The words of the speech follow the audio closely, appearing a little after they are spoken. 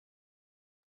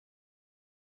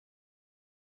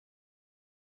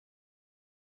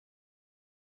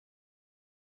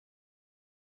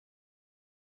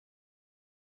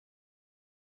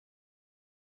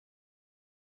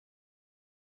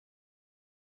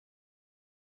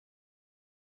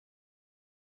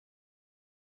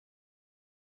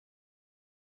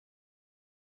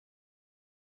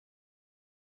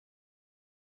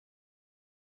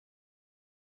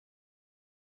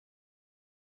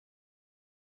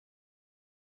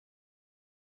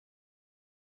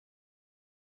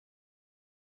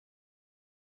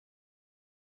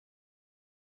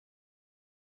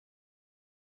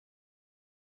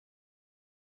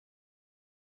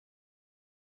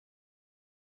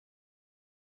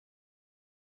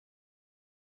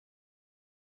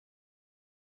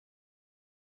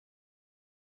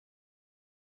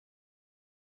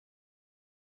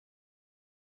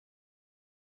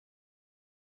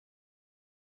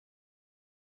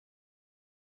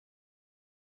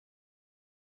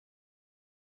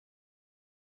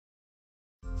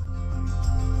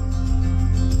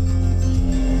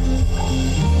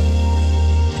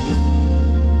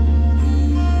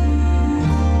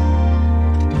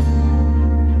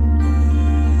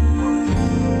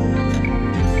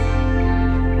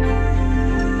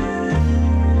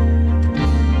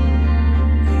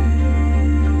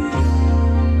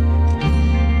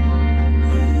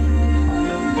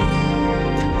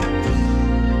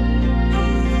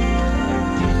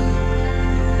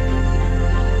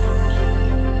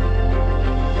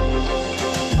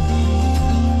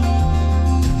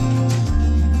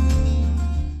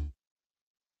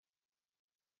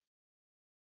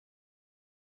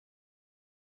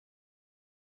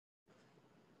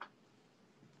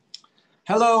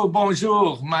Hello,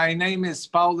 bonjour. My name is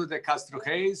Paulo de Castro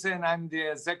Reis, and I'm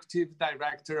the Executive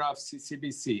Director of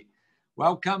CCBC.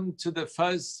 Welcome to the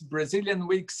first Brazilian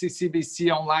Week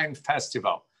CCBC Online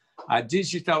Festival, a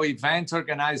digital event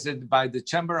organized by the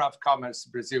Chamber of Commerce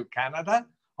Brasil-Canada,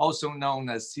 also known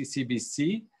as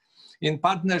CCBC, in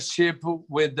partnership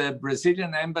with the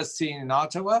Brazilian Embassy in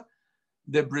Ottawa,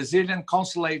 the Brazilian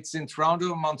consulates in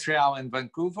Toronto, Montreal, and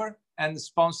Vancouver, and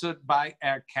sponsored by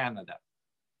Air Canada.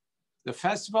 The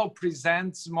festival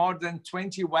presents more than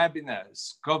 20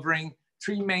 webinars covering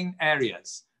three main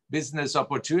areas: business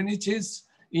opportunities,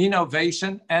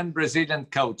 innovation, and Brazilian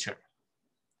culture.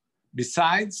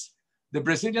 Besides, the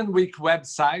Brazilian Week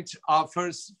website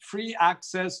offers free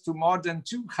access to more than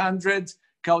 200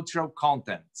 cultural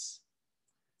contents.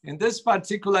 In this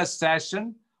particular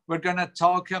session, we're going to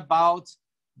talk about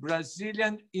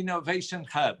Brazilian innovation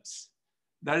hubs.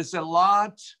 There is a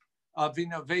lot of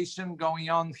innovation going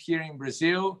on here in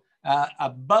Brazil, a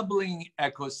bubbling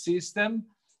ecosystem,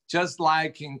 just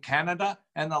like in Canada,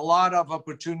 and a lot of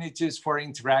opportunities for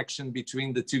interaction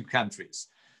between the two countries.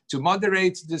 To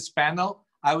moderate this panel,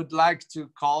 I would like to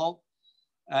call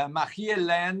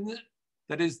Marie-Helene,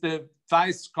 that is the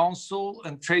Vice Consul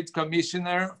and Trade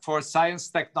Commissioner for Science,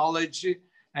 Technology,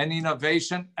 and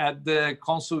Innovation at the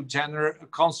Consulate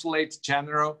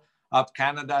General of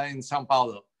Canada in São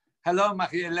Paulo. Hello,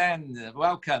 Marie-Helene,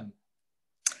 welcome.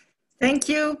 Thank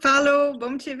you, Paulo.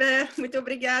 Bom te ver. Muito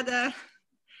obrigada.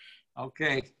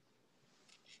 Okay.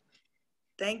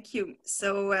 Thank you.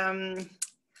 So,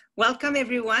 welcome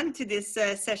everyone to this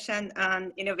session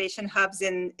on innovation hubs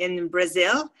in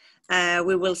Brazil.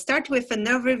 We will start with an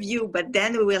overview, but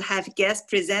then we will have guests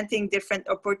presenting different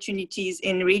opportunities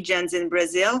in regions in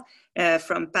Brazil,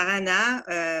 from Paraná,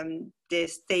 the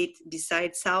state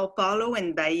beside Sao Paulo,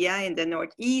 and Bahia in the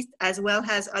northeast, as well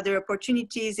as other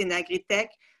opportunities in agritech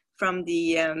from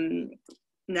the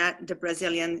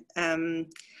Brazilian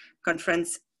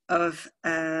Conference of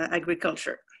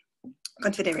Agriculture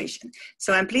Confederation.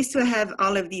 So I'm pleased to have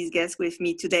all of these guests with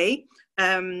me today.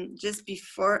 Just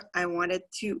before, I wanted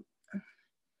to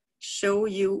show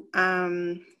you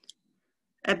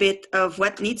a bit of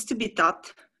what needs to be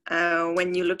taught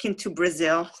when you look into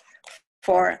Brazil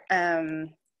for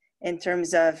in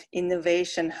terms of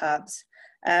innovation hubs.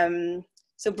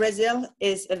 So Brazil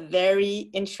is a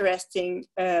very interesting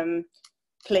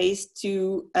place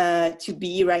to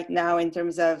be right now in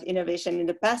terms of innovation. In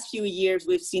the past few years,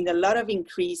 we've seen a lot of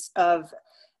increase of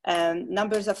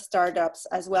numbers of startups,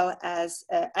 as well as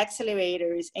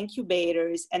accelerators,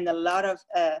 incubators, and a lot of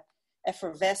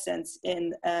effervescence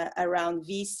in around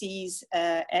VCs,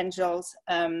 angels,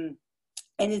 and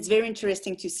it's very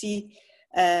interesting to see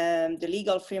the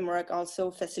legal framework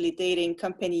also facilitating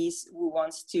companies who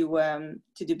wants to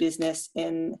do business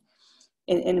in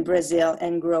Brazil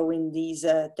and grow in these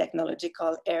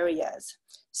technological areas.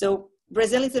 So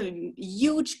Brazil is a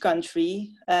huge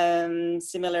country,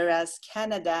 similar as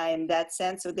Canada in that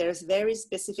sense. So there's very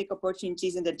specific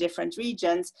opportunities in the different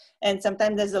regions. And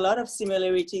sometimes there's a lot of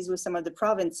similarities with some of the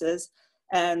provinces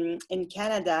in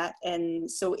Canada.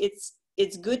 And so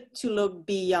it's good to look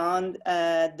beyond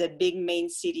the big main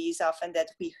cities often that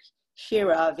we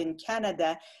hear of in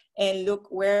Canada, and look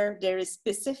where there is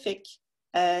specific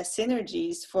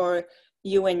synergies for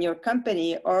you and your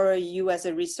company, or you as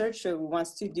a researcher who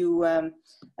wants to do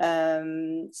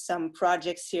some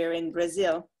projects here in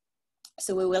Brazil.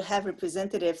 So we will have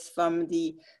representatives from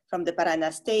the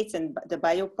Paraná states and the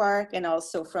Biopark, and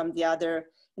also from the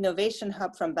other innovation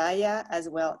hub from Bahia, as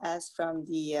well as from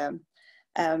the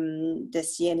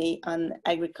CNA on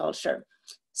agriculture.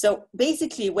 So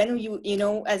basically, when you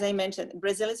know, as I mentioned,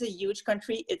 Brazil is a huge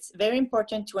country. It's very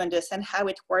important to understand how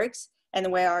it works and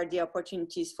where are the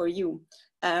opportunities for you.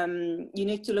 You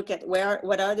need to look at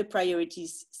what are the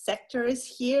priorities sectors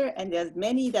here, and there's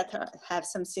many that have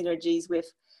some synergies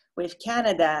with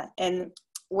Canada, and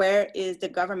where is the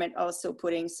government also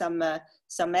putting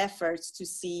some efforts to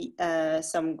see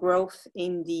some growth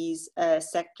in these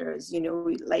sectors, you know,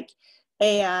 like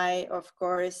AI, of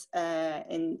course,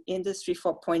 in Industry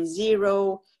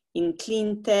 4.0, in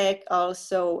clean tech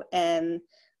also, and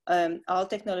all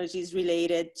technologies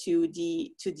related to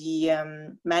the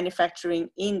manufacturing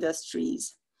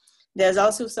industries. There's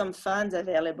also some funds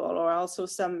available, or also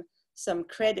some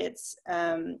credits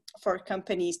for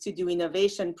companies to do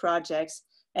innovation projects.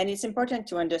 And it's important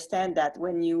to understand that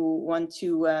when you want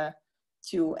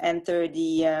to enter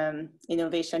the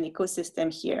innovation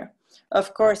ecosystem here.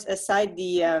 Of course, aside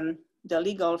the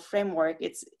legal framework,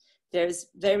 there's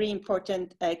very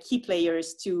important key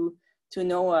players to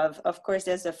know of. Of course,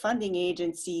 there's the funding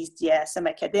agencies, some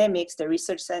academics, the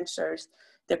research centers,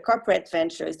 the corporate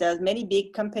ventures. There's many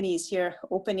big companies here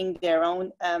opening their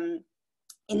own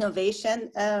innovation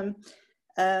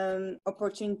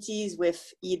opportunities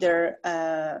with either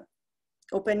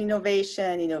open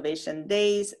innovation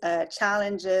days,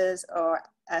 challenges, or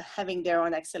having their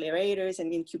own accelerators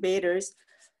and incubators.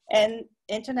 And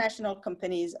international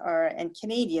companies and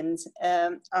Canadians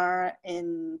are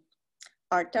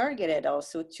targeted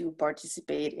also to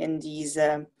participate in these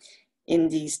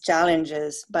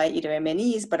challenges by either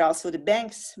M&Es, but also the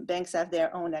banks. Banks have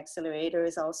their own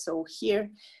accelerators also here.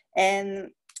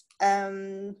 And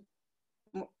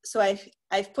so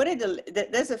I've put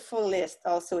it, there's a full list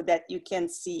also that you can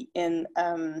see in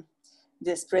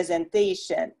this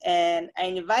presentation. And I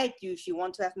invite you, if you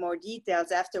want to have more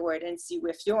details afterward and see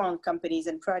with your own companies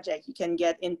and projects, you can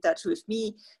get in touch with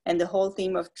me and the whole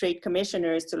team of trade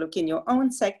commissioners to look in your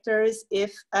own sectors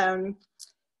if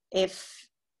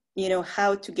you know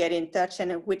how to get in touch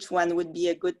and which one would be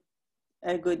a good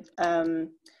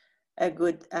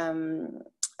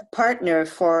partner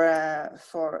for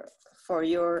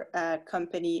your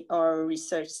company or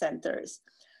research centers.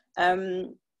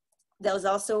 There's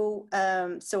also,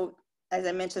 so as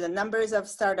I mentioned, the numbers of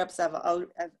startups have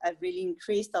really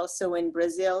increased also in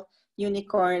Brazil,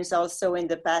 unicorns also in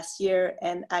the past year,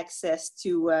 and access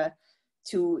to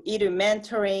either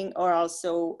mentoring or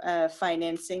also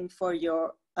financing for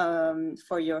your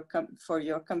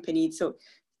company. So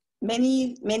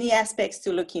many aspects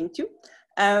to look into.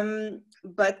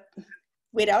 But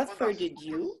without further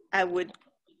ado, I would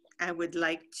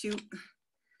like to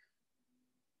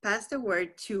pass the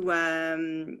word to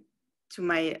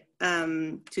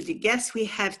the guests we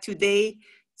have today,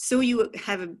 so you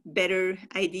have a better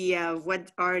idea of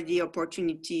what are the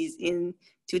opportunities in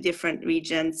two different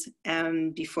regions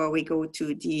before we go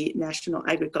to the national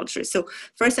agriculture. So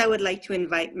first, I would like to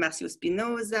invite Marcio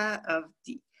Spinoza, of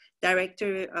the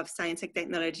Director of Science and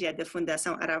Technology at the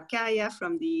Fundação Araucaia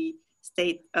from the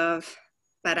state of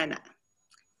Paraná.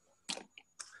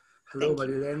 Hello,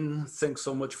 Marie-Helene. Thanks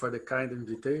so much for the kind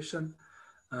invitation.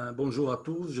 Bonjour à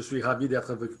tous. Je suis ravi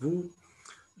d'être avec vous.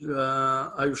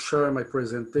 I will share my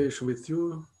presentation with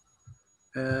you.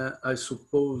 I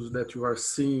suppose that you are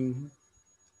seeing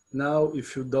now.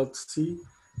 If you don't see,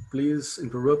 please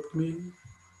interrupt me.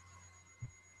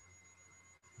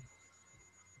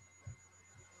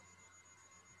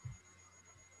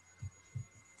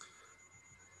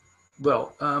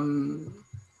 Well,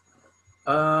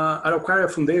 Araucaria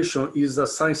Foundation is a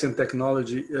science and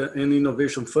technology and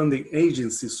innovation funding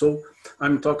agency. So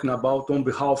I'm talking about on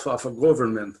behalf of a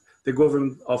government, the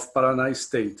government of Paraná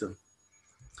State.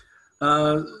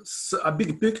 So a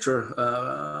big picture,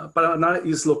 Paraná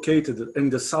is located in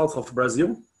the south of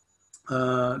Brazil,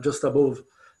 just above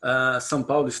São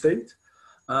Paulo State.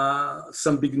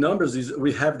 Some big numbers is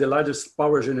we have the largest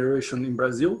power generation in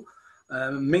Brazil,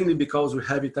 mainly because we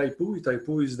have Itaipu.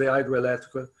 Itaipu is the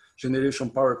hydroelectric generation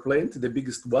power plant, the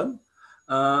biggest one.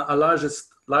 A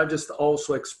largest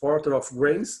also exporter of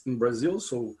grains in Brazil.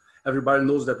 So everybody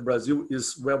knows that Brazil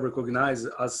is well recognized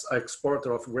as an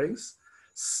exporter of grains.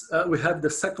 We have the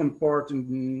second port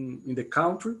in the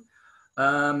country,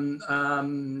 a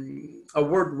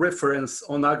world reference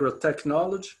on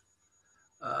agrotechnology,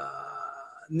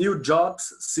 new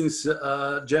jobs since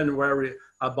January,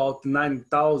 about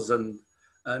 9,000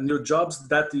 new jobs.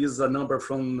 That is a number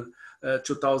from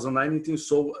 2019.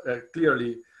 So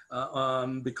clearly,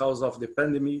 because of the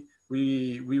pandemic,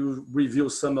 we will review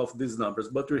some of these numbers.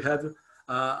 But we have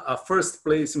a first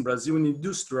place in Brazil in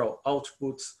industrial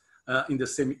outputs in the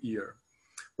same year.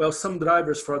 Well, some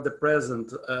drivers for the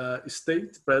present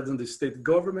state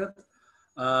government.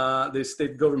 The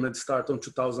state government start on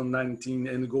 2019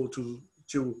 and go to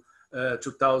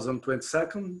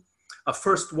 2022. A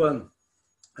first one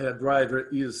driver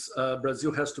is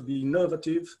Brazil has to be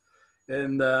innovative,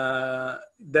 and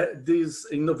that this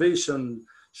innovation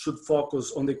should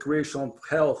focus on the creation of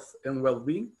health and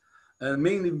well-being,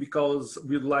 mainly because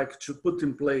we'd like to put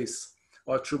in place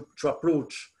or to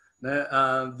approach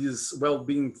this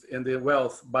well-being and the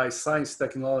wealth by science,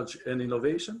 technology, and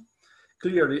innovation.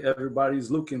 Clearly, everybody is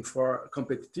looking for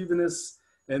competitiveness,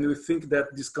 and we think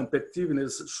that this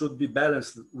competitiveness should be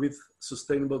balanced with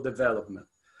sustainable development.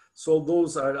 So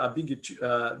those are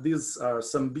these are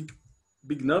some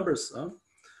big numbers.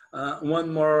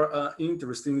 One more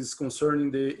interesting is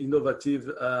concerning the innovative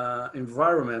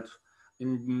environment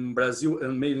in Brazil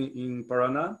and mainly in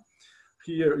Paraná.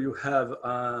 Here you have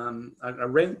a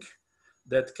rank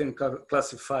that can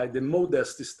classify the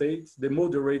modest state, the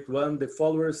moderate one, the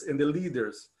followers, and the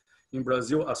leaders in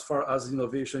Brazil as far as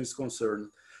innovation is concerned.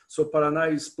 So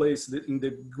Paraná is placed in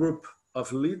the group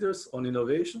of leaders on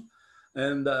innovation.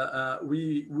 And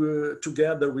we were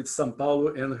together with São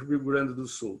Paulo and Rio Grande do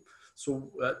Sul.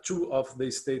 So two of the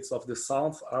states of the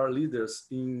South are leaders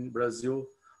in Brazil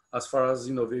as far as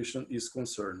innovation is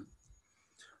concerned.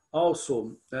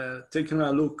 Also, taking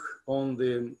a look on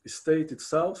the state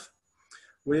itself,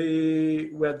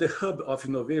 where the hub of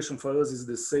innovation for us is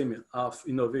the same of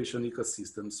innovation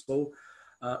ecosystem. So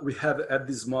we have at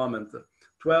this moment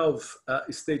 12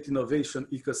 state innovation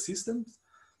ecosystems.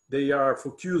 They are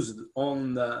focused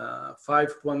on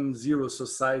 5.0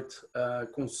 society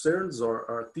concerns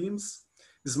or themes.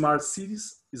 Smart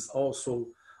cities is also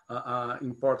an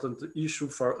important issue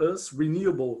for us.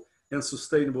 Renewable and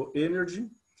sustainable energy,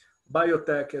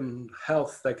 biotech and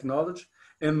health technology,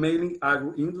 and mainly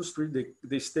agro-industry.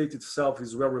 The state itself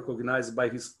is well recognized by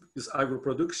its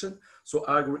agro-production. So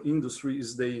agro-industry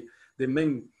is the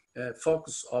main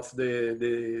focus of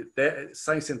the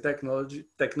science and technology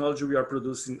we are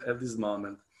producing at this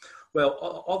moment. Well,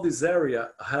 all this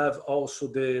area have also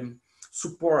the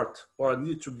support or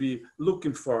need to be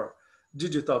looking for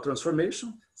digital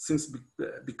transformation,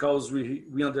 because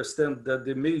we understand that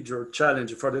the major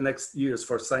challenge for the next years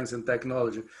for science and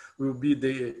technology will be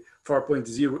the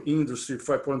 4.0 industry,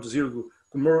 5.0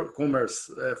 commerce,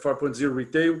 4.0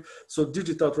 retail. So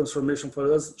digital transformation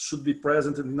for us should be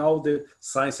present in all the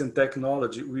science and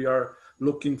technology we are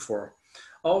looking for.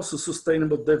 Also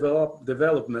sustainable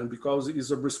development, because it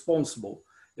is a responsible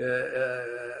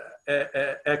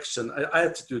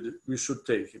attitude we should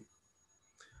take.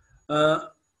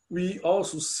 We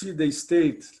also see the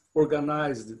state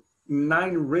organized in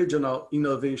 9 regional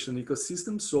innovation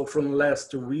ecosystems. So from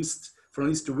east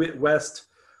to west,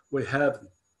 we have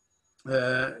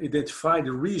identified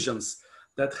regions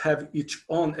that have each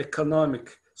own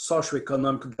economic,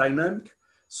 socio-economic dynamic.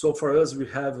 So for us, we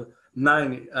have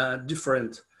 9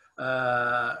 different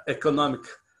economic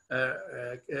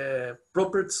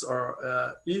properties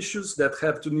or issues that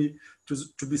have to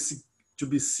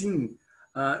be seen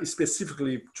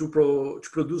specifically to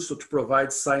produce or to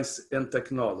provide science and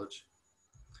technology.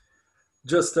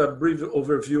 Just a brief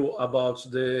overview about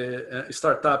the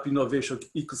startup innovation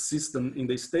ecosystem in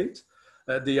the state.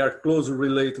 They are closely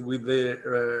related with the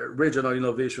regional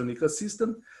innovation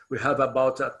ecosystem. We have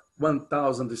about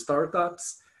 1,000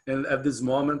 startups, and at this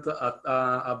moment,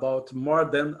 about more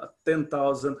than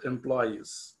 10,000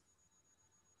 employees.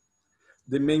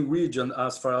 The main region,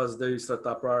 as far as the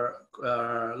startups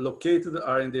are located,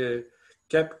 are in the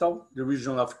capital, the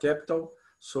region of capital.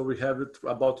 So we have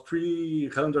about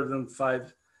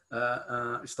 305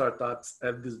 startups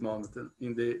at this moment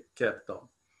in the capital.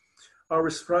 Our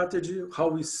strategy, how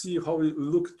we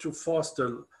look to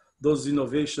foster those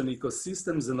innovation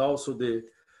ecosystems and also the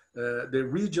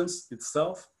regions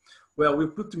itself. Well, we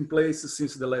put in place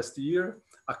since the last year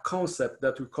a concept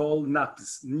that we call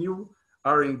NAPs, New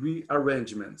R&D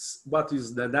Arrangements. What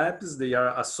is the NAPs? They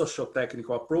are a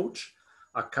socio-technical approach,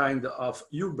 a kind of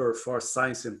Uber for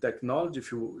science and technology,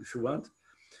 if you want.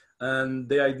 And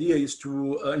the idea is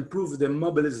to improve the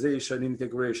mobilization and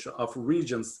integration of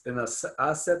regions and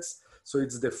assets. So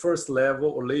it's the first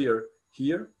level or layer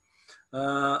here.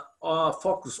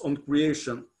 Focus on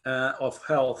creation of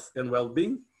health and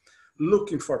well-being,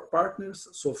 looking for partners.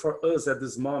 So for us at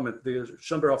this moment, the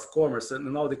Chamber of Commerce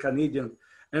and all the Canadian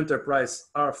enterprise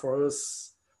are for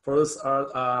us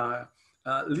are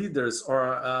leaders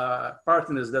or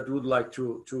partners that we would like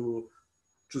to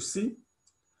see.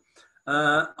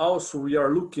 Also, we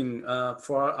are looking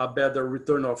for a better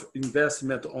return of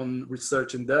investment on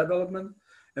research and development.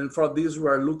 And for this, we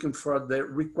are looking for the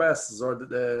requests or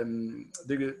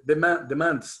the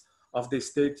demands of the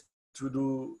state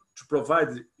to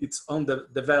provide its own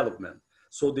development.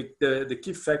 So the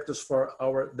key factors for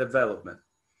our development.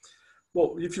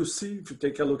 Well, if you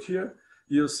take a look here,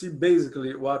 you'll see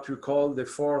basically what we call the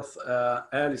 4th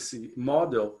LC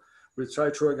model. We try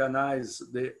to organize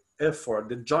the effort,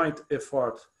 the joint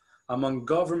effort among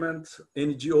government,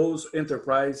 NGOs,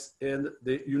 enterprise, and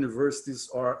the universities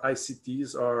or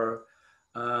ICTs or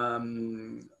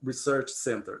research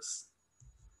centers.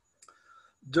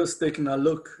 Just taking a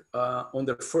look on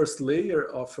the first layer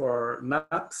of our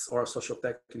NAPs or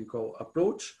socio-technical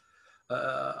approach,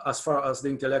 as far as the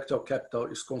intellectual capital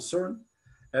is concerned,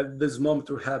 at this moment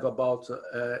we have about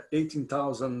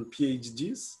 18,000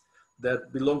 PhDs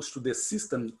that belongs to the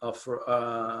system of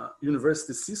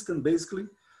university system, basically.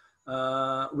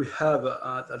 We have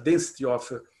a density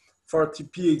of 40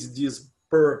 PhDs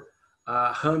per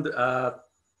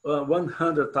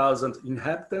 100,000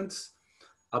 inhabitants,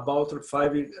 about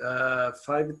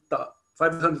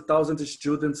 500,000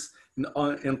 students in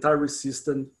our entire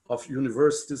system of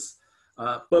universities,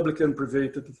 public and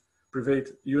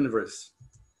private university.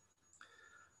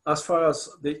 As far as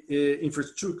the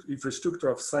infrastructure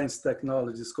of science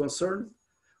technology is concerned,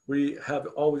 we have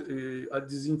always,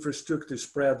 this infrastructure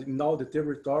spread in all the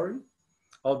territory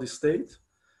of the state.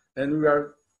 And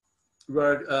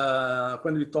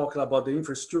when we talk about the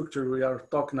infrastructure, we are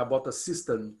talking about a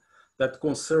system that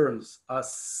concerns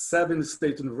 7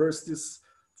 state universities,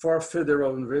 4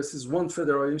 federal universities, 1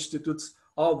 federal institute.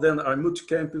 All of them are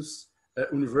multi-campus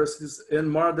universities, and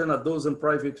more than a dozen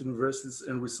private universities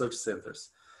and research centers.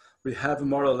 We have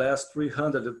more or less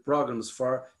 300 programs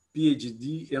for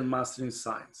PhD and Master in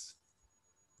Science.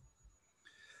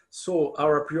 So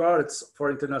our priorities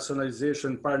for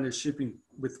internationalization partnership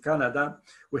with Canada,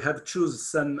 we have chosen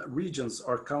some regions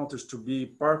or countries to be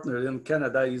partnered, and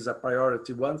Canada is a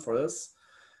priority one for us.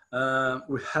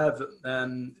 We have,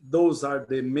 those are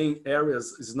the main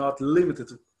areas, is not limited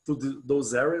to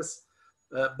those areas,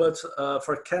 but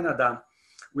for Canada,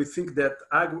 we think that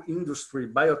agro-industry,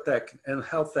 biotech, and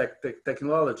health tech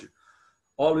technology,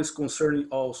 always concerning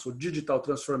also digital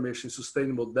transformation,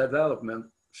 sustainable development,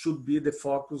 should be the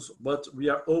focus, but we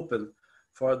are open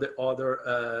for the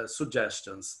other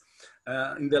suggestions.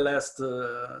 In the last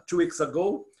 2 weeks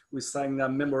ago, we signed a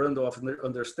memorandum of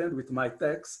understanding with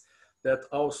MyTex that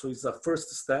also is a first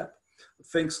step,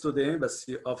 thanks to the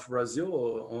Embassy of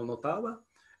Brazil on Ottawa.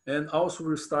 And also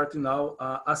we're starting now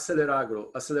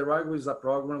Aceleragro. Aceleragro is a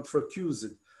program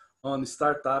focused on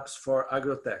startups for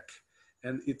agrotech.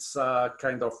 And it's a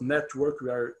kind of network we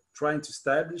are trying to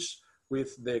establish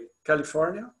with the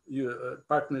California,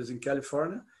 partners in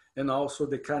California, and also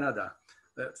the Canada.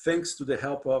 Thanks to the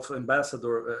help of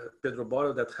Ambassador Pedro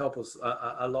Boyle that helped us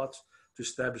a lot to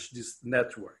establish this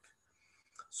network.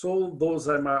 So those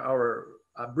are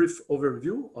a brief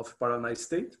overview of Paraná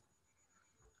State.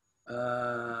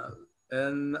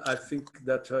 And I think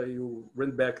that you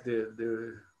bring back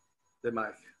the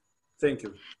mic. Thank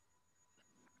you.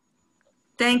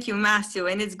 Thank you,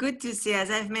 Márcio. And it's good to see,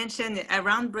 as I've mentioned,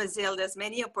 around Brazil, there's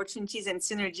many opportunities and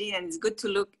synergy, and it's good to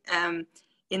look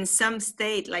in some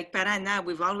state like Paraná.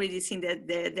 We've already seen that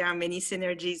there are many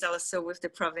synergies also with the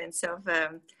province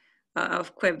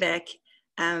of Quebec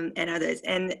and others.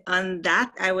 And on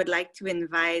that, I would like to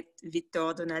invite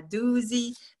Victor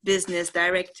Donaduzzi, Business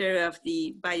Director of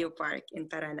the Biopark in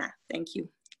Paraná. Thank you.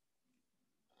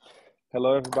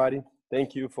 Hello, everybody.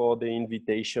 Thank you for the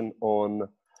invitation on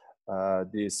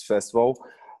this festival.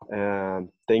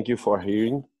 Thank you for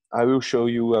hearing. I will show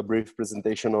you a brief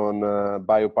presentation on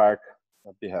Biopark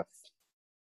behalf.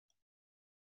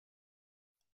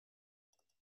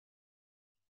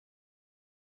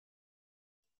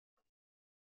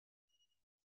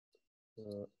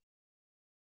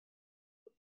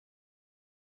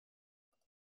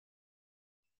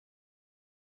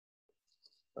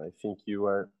 I think you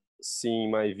are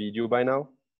seeing my video by now.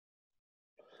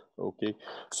 Okay,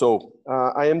 so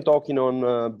I am talking on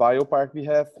Biopark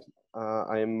behalf.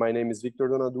 My name is Victor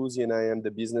Donaduzzi, and I am the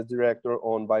business director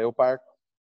on Biopark.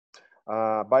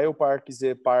 Biopark is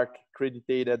a park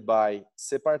accredited by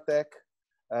Separtech.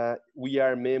 We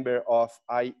are member of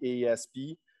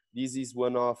IASP. This is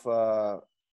one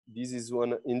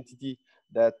entity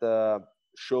that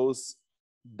shows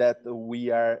that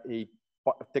we are a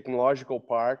technological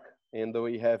park, and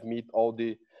we have met all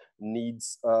the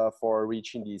needs for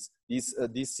reaching this.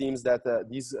 This seems that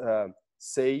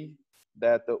say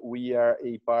that we are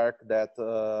a park that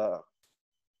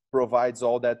provides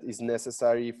all that is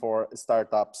necessary for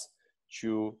startups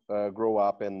to grow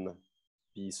up and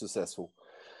be successful.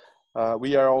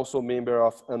 We are also a member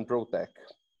of Agrotech.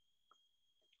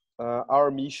 Our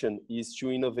mission is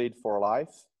to innovate for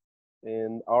life,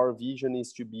 and our vision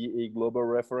is to be a global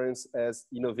reference as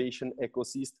innovation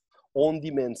ecosystem on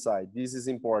demand side. This is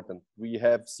important. We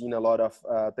have seen a lot of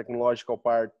technological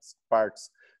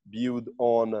parks built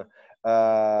on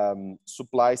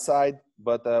supply side,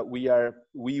 but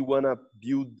we want to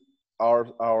build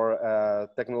our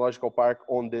technological park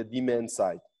on the demand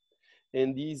side.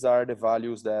 And these are the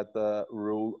values that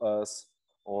rule us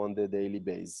on the daily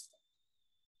basis.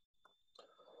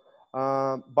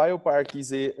 Biopark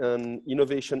is an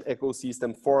innovation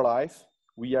ecosystem for life.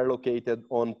 We are located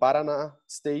on Paraná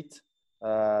State,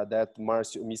 that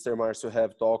Mr. Márcio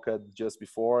have talked just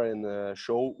before and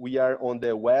show. We are on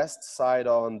the west side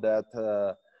on that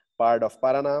part of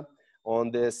Paraná,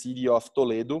 on the city of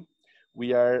Toledo.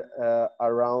 We are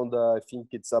around, I think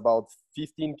it's about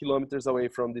 15 kilometers away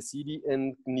from the city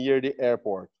and near the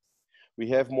airport. We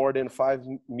have more than 5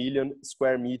 million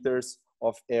square meters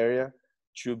of area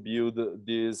to build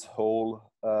this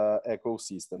whole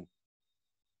ecosystem.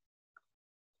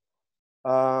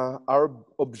 Our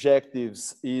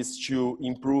objectives is to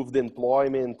improve the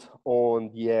employment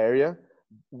on the area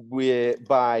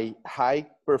by high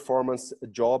performance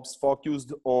jobs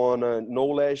focused on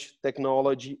knowledge,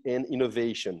 technology, and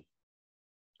innovation.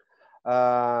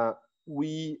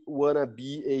 We want to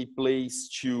be a place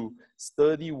to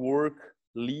study, work,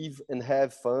 live, and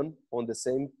have fun on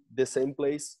the same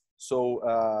place.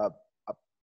 So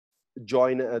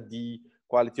join the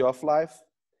quality of life.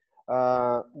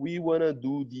 We want to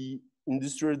do the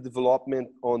industrial development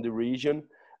on the region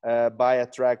by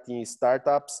attracting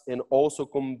startups and also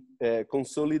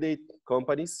consolidate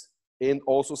companies and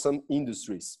also some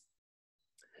industries.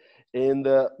 And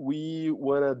we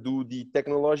want to do the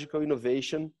technological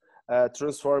innovation,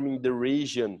 transforming the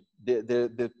region.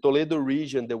 The Toledo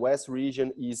region, the West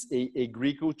region, is a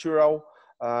agricultural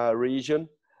region.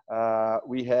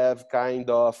 We have kind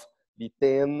of the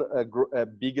 10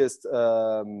 biggest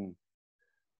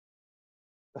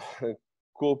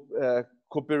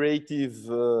cooperative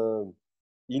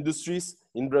industries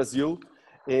in Brazil,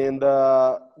 and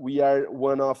we are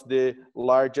one of the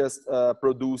largest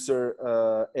producer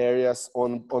areas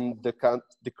on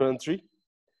the country,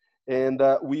 and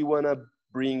we want to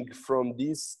bring from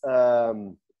this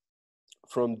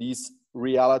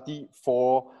reality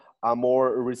for a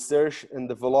more research and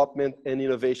development and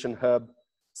innovation hub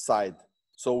side.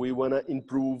 So we want to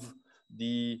improve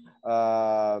the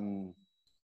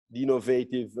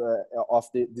innovative of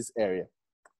this area.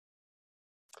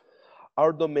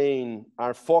 Our domain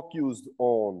are focused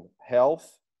on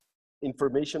health,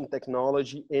 information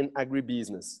technology, and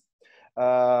agribusiness.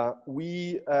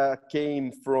 We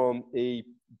came from a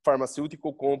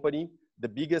pharmaceutical company, the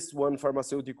biggest one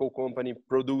pharmaceutical company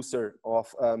producer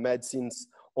of medicines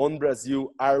on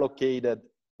Brazil are located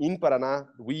in Paraná.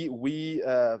 We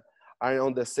are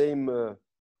on the same,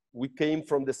 we came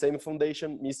from the same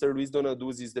foundation. Mr. Luiz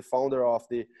Donaduzzi is the founder of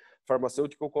the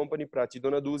pharmaceutical company, Prati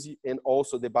Donaduzzi, and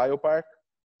also the biopark.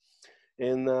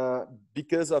 And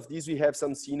because of this, we have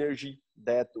some synergy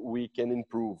that we can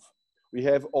improve. We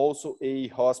have also a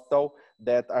hospital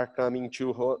that are coming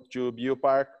to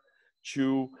biopark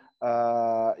to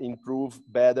improve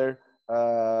better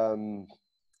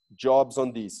jobs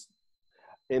on this.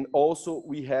 And also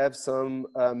we have some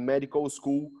medical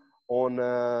school on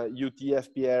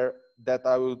UFPR that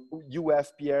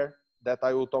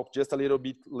I will talk just a little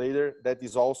bit later, that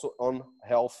is also on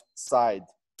health side.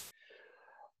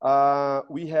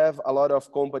 We have a lot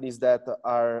of companies that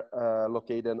are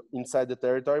located inside the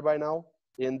territory by now,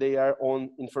 and they are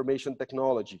on information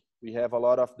technology. We have a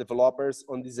lot of developers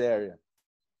on this area.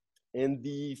 And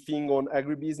the thing on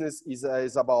agribusiness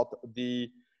is about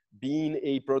being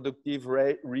a productive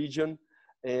region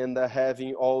and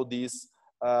having all these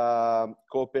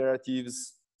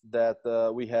cooperatives that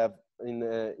we have in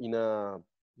a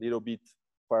little bit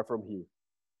far from here.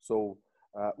 So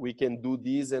we can do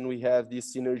this, and we have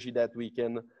this synergy that we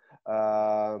can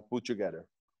put together.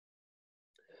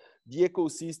 The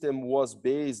ecosystem was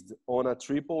based on a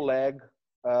triple leg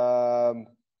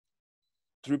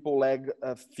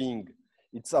thing.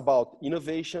 It's about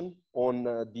innovation on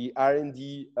the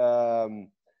R&D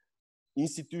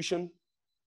institution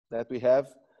that we have,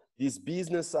 this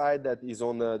business side that is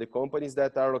on the companies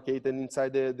that are located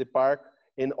inside the park,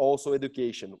 and also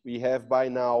education. We have by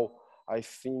now, I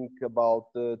think,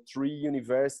 about 3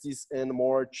 universities and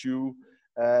more 2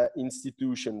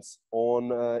 institutions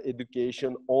on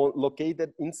education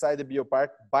located inside the biopark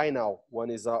by now. One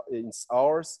is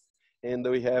ours, and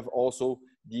we have also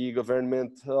the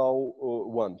governmental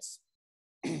ones.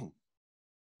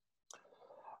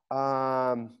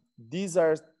 These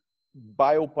are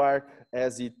biopark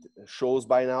as it shows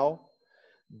by now.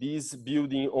 This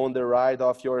building on the right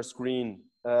of your screen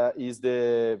is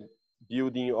the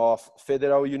building of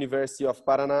Federal University of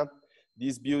Paraná.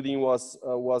 This building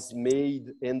was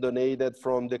made and donated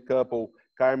from the couple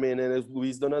Carmen and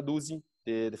Luiz Donaduzzi,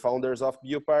 the founders of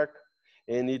Biopark,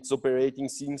 and it's operating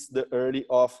since the early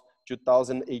of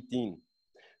 2018.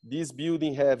 This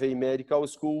building have a medical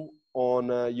school on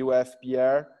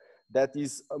UFPR that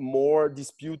is more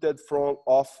disputed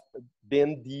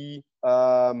than the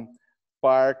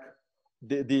park,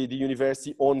 the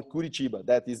university on Curitiba.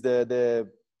 That is the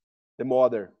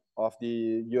mother of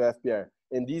the UFPR.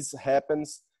 And this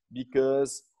happens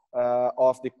because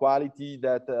of the quality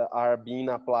that are being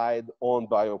applied on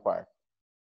Biopark.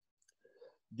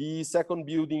 The second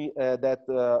building that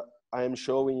I am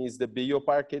showing is the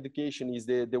Biopark Education, is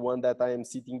the one that I am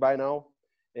sitting by now.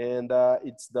 And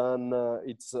it's done,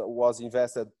 was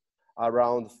invested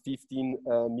around 15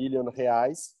 million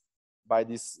reais by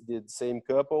the same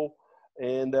couple.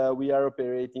 and we are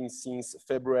operating since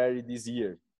February this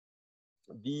year.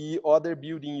 The other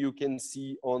building you can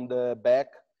see on the back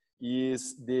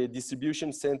is the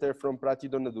distribution center from Prata e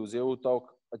Dona Dulce. I will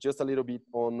talk just a little bit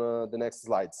on the next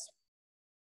slides.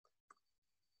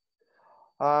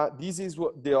 This is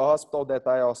the hospital that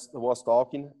I was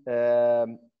talking.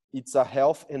 It's a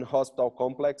health and hospital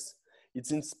complex.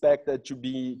 It's expected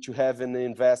to have an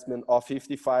investment of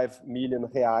 55 million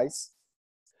reais.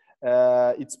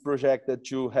 It's projected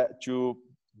to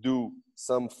do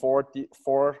some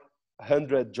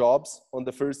 400 jobs on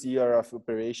the first year of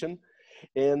operation,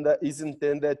 and is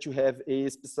intended to have a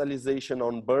specialization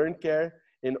on burn care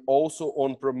and also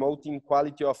on promoting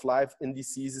quality of life and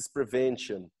diseases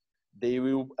prevention. They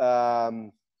will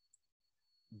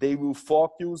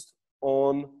focus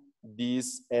on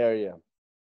this area.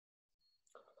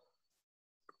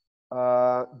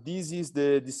 This is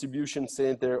the distribution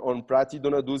center on Prata e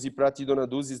Dona Dulce. Prata e Dona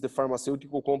Dulce is the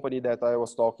pharmaceutical company that I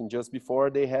was talking just before.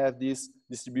 They have this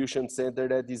distribution center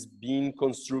that is being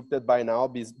constructed by now,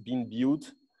 being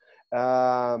built.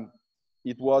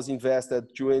 It was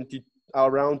invested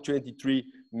around 23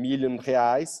 million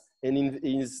reais and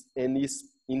is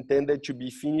intended to be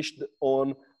finished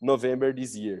on November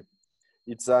this year.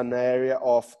 It's an area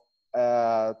of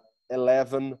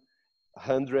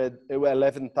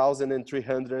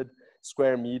 11,300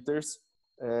 square meters,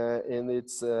 and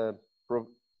it's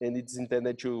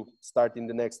intended to start in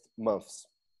the next months.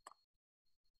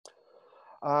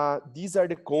 These are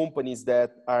the companies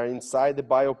that are inside the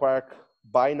biopark.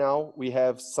 By now, we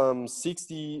have some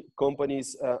 60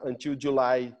 companies until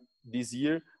July this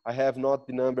year. I have not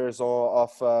the numbers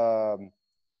of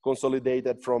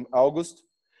consolidated from August.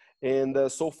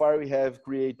 And so far, we have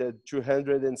created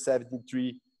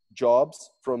 273 jobs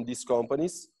from these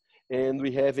companies. And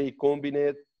we have a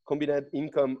combined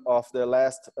income of the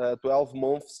last 12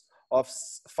 months of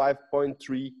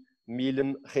 5.3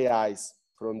 million reais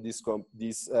from these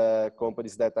companies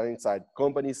that are inside,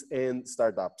 companies and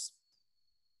startups.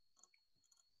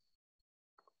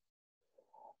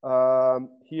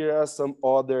 Here are some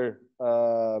other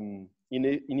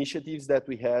initiatives that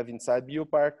we have inside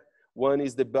Biopark. One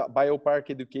is the Biopark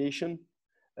Education.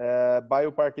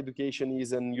 Biopark Education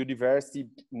is a university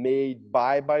made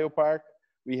by Biopark.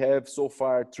 We have so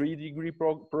far 3 degree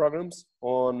programs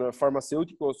on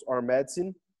pharmaceuticals or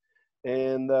medicine,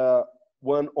 and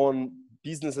one on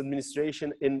business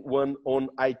administration and one on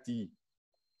IT.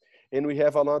 And we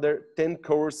have another 10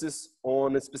 courses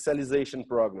on specialization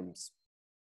programs.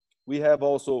 We have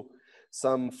also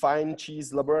some fine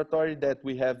cheese laboratory that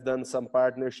we have done some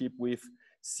partnership with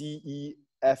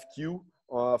CEFQ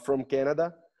from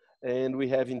Canada, and we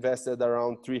have invested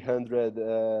around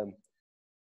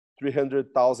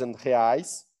 300,000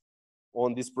 reais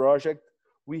on this project.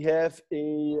 We have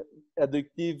a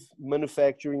additive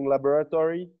manufacturing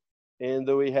laboratory, and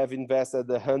we have invested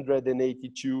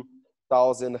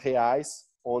 182,000 reais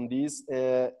on this.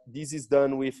 This is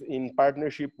done in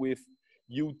partnership with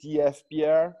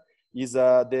UTFPR, is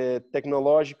the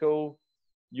Technological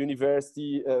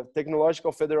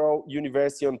Federal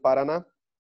University on Paraná.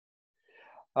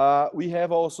 We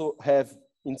have also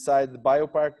inside the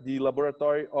Biopark the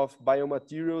laboratory of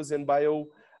biomaterials and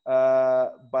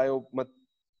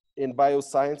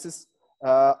biosciences.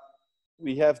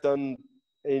 We have done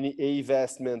an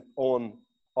investment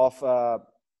of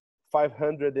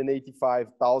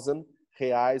 585,000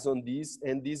 reais on this,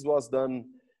 and this was done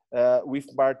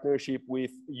with partnership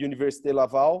with Université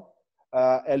Laval,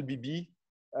 LBB,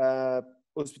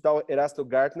 Hospital Erasto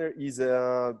Gartner is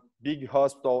a big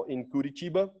hospital in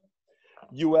Curitiba,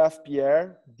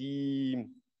 UFPR, the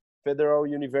Federal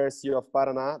University of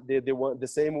Paraná, the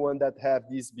same one that have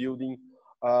this building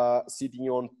sitting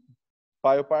on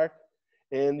Biopark,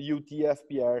 and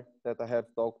UTFPR that I have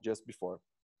talked just before.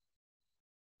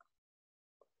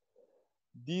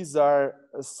 These are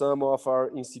some of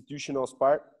our institutional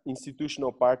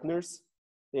partners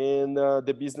and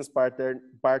the business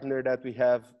partner that we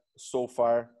have so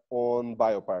far on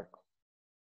Biopark.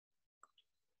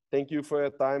 Thank you for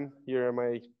your time. Here are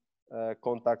my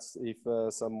contacts if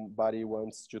somebody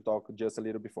wants to talk just a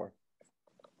little before.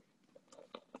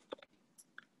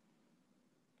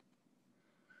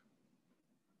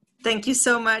 Thank you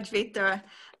so much, Victor.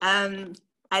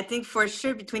 I think for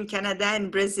sure between Canada and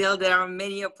Brazil, there are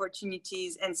many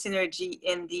opportunities and synergy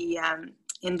in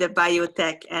the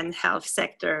biotech and health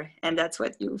sector. And that's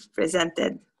what you've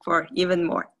presented for even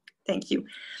more. Thank you.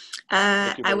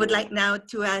 I would like now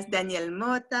to ask Daniel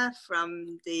Mota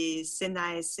from the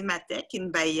Senai Cimatec in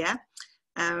Bahia.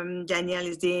 Daniel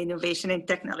is the Innovation and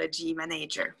Technology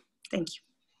Manager. Thank you.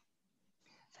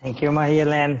 Thank you,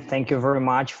 Marie-Helene. Thank you very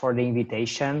much for the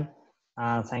invitation.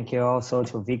 Thank you also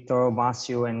to Victor,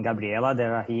 Marcio, and Gabriela that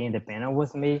are here in the panel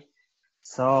with me.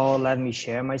 So let me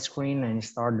share my screen and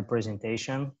start the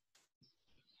presentation.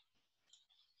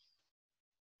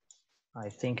 I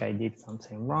think I did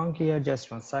something wrong here. Just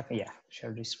 1 second. Yeah,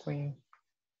 share the screen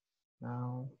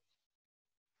now.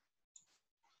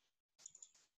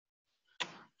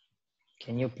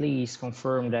 Can you please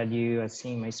confirm that you are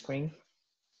seeing my screen?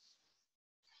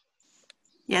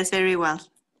 Yes, very well.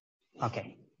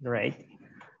 Okay, great.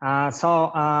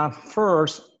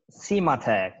 First,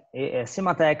 CAM-CCBC.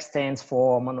 CAM-CCBC stands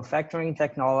for Manufacturing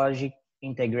Technology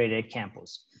Integrated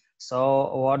Campus.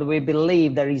 So what we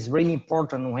believe that is really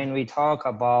important when we talk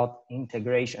about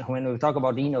integration, when we talk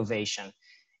about innovation,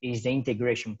 is the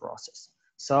integration process.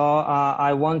 So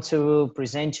I want to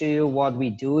present to you what we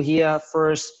do here.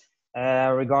 First,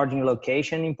 regarding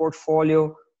location in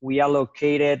portfolio, we are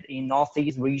located in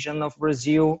Northeast region of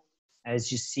Brazil,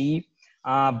 as you see.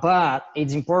 But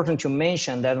it's important to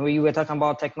mention that we were talking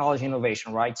about technology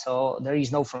innovation, right? So there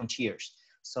is no frontiers.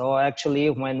 So actually,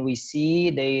 when we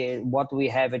see what we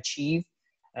have achieved,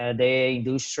 the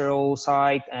industrial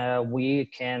side, we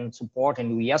can support,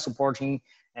 and we are supporting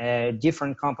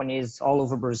different companies all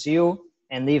over Brazil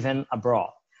and even abroad.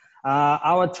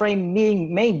 Our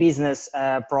main business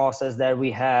process that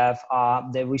we have,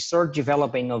 the research,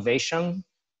 development, innovation,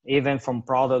 even from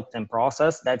product and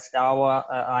process. That's our,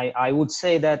 I would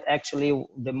say that actually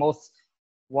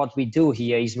what we do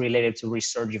here is related to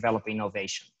research, development,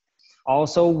 innovation.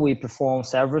 Also, we perform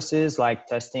services like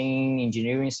testing,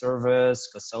 engineering service,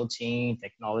 consulting,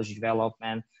 technology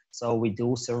development. So we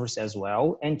do service as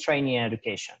well, and training and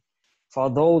education. For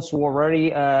those who already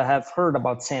have heard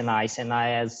about SENAI,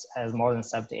 SENAI has more than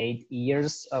 78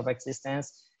 years of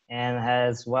existence and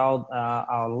has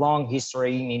a long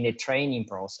history in the training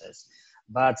process.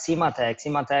 But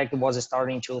CAM-CCBC was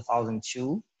started in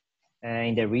 2002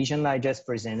 in the region I just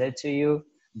presented to you.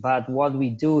 But what we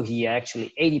do here,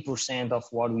 actually 80% of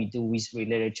what we do is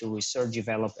related to research,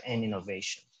 development, and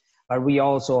innovation. But we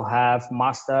also have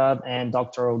master and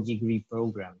doctoral degree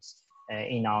programs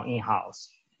in our in-house.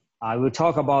 I will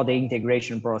talk about the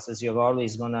integration process. You're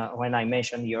always gonna, when I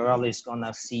mention, you're always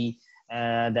gonna see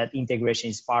that integration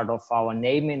is part of our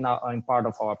name and part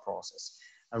of our process.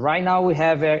 Right now we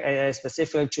have a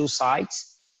specific 2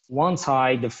 sites. One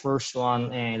side, the first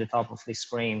one at the top of the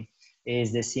screen,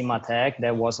 is the CAM-CCBC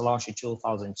that was launched in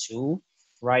 2002.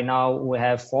 Right now we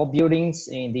have 4 buildings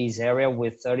in this area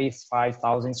with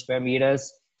 35,000 square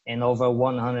meters and over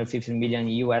 150 million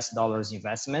US dollars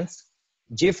investments.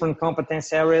 Different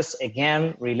competence areas,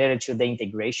 again, related to the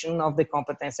integration of the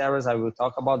competence areas. I will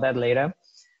talk about that later.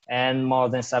 And more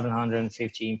than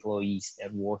 750 employees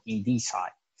that work in this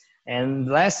site. And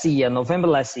last year, November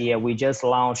last year, we just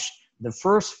launched the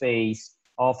first phase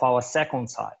of our second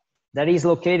site. That is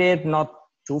located not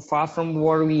too far from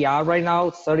where we are right now,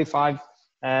 35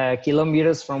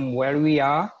 kilometers from where we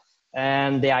are.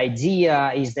 And the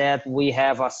idea is that we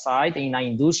have a site in an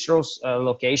industrial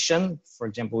location. For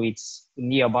example, it's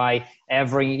nearby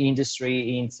every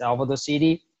industry in Salvador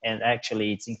City. And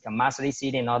actually it's in Comércio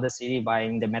City, another city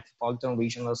in the metropolitan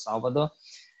region of Salvador.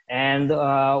 And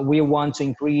we want to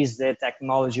increase the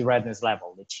technology readiness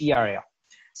level, the TRL.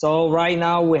 So right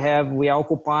now we are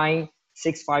occupying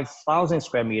 65,000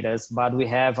 square meters, but we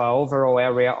have an overall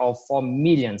area of 4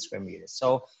 million square meters.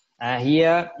 So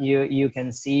here you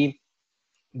can see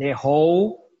the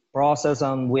whole process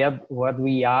on what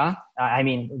we are. I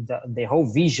mean, the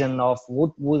whole vision of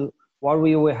what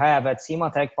we will have at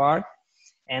CAM-CCBC Park.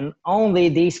 And only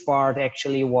this part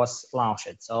actually was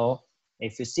launched. So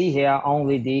if you see here,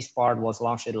 only this part was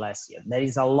launched last year. There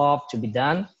is a lot to be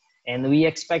done. And we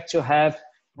expect to have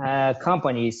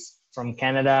companies from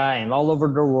Canada and all over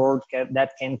the world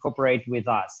that can cooperate with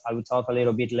us. I will talk a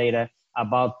little bit later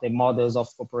about the models of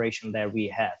cooperation that we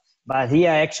have. But here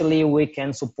actually we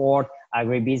can support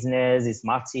agribusiness,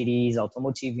 smart cities,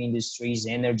 automotive industries,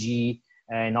 energy,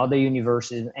 and other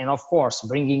universities. And of course,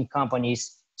 bringing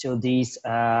companies to this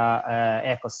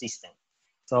ecosystem.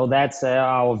 So that's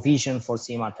our vision for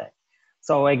CAM-CCBC.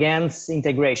 So again,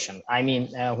 integration. I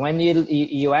mean, when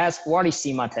you ask what is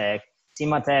CAM-CCBC,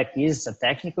 CAM-CCBC is a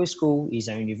technical school, is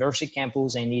a university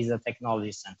campus, and is a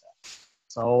technology center.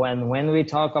 So, and when we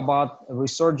talk about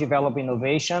research, development,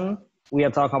 innovation, we are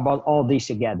talking about all this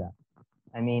together.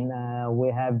 I mean,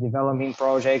 we have developing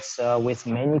projects with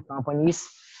many companies.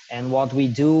 And what we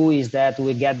do is that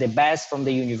we get the best from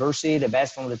the university, the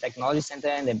best from the technology center,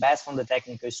 and the best from the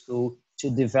technical school to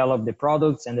develop the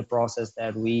products and the process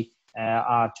that we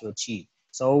are to achieve.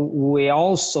 So we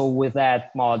also, with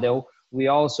that model, we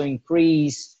also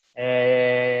increase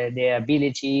the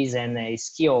abilities and the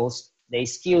skills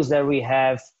that we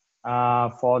have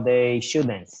for the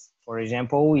students. For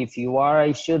example, if you are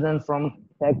a student from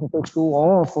technical school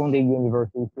or from the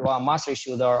university, if you are a master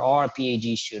student or a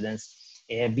PhD students,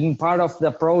 being part of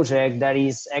the project that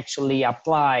is actually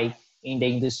applied in the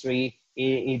industry,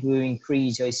 it will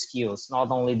increase your skills,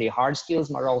 not only the hard skills,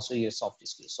 but also your soft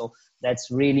skills. So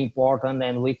that's really important,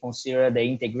 and we consider the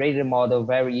integrated model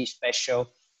very special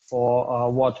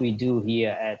for what we do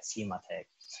here at CIMATEC.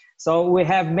 So we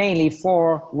have mainly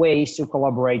 4 ways to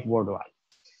collaborate worldwide.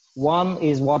 One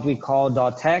is what we call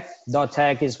 .tech.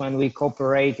 .tech is when we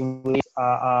cooperate with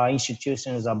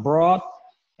institutions abroad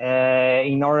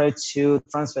in order to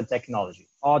transfer technology,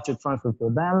 or to transfer to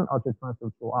them, or to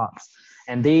transfer to us.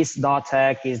 And this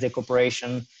 .tech is the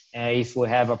cooperation if we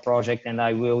have a project, and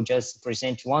I will just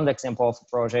present one example of a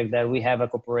project that we have a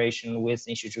cooperation with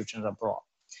institutions abroad.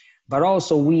 But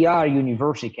also we are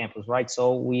university campus, right?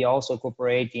 So we also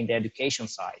cooperate in the education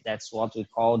side. That's what we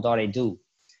call .edu.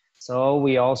 So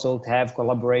we also have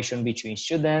collaboration between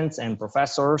students and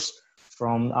professors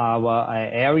from our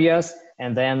areas,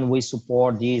 and then we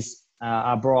support these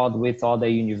abroad with other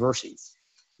universities.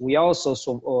 We also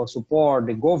support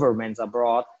the governments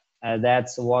abroad.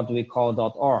 That's what we call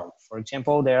 .org. For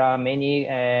example, there are many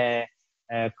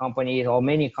companies or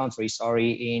many countries,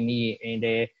 in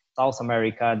the South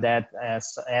America that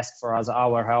ask for us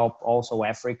our help, also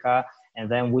Africa, and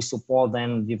then we support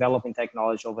them developing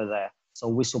technology over there. So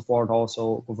we support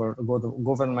also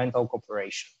governmental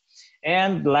cooperation.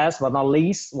 And last but not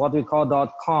least, what we call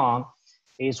 .com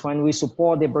is when we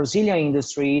support the Brazilian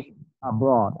industry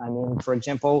abroad. I mean, for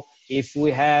example, if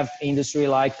we have industry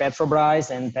like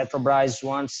Petrobras, and Petrobras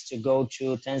wants to go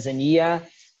to Tanzania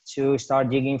to start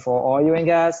digging for oil and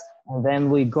gas, and then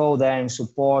we go there and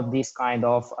support this kind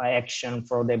of action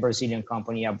for the Brazilian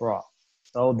company abroad.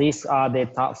 So these are the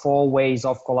 4 ways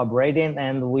of collaborating,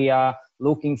 and we are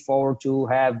looking forward to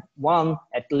have one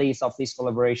at least of this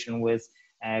collaboration with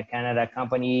Canada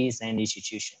companies and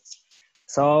institutions.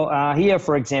 So here,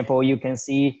 for example, you can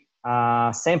see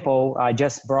sample. I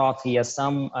just brought here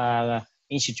some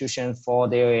institutions for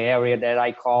the area that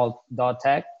I call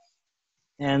 .tech,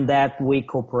 and that we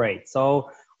cooperate. So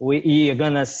you're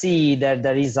gonna see that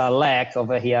there is a lack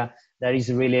over here that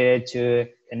is related to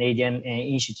Canadian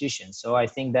institutions. So I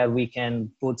think that we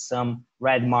can put some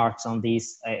red marks on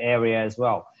this area as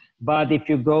well. But if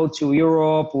you go to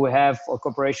Europe, we have a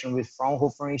cooperation with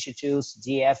Fraunhofer Institutes,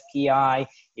 DFPI.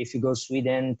 If you go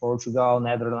Sweden, Portugal,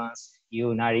 Netherlands,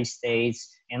 United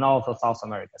States, and also South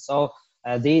America. So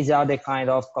these are the kind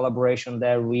of collaboration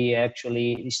that we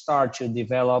actually start to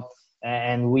develop,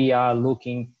 and we are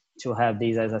looking to have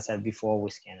these, as I said before,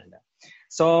 with Canada.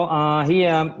 So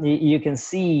here you can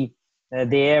see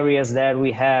the areas that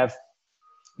we have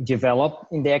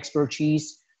developed in the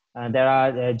expertise. There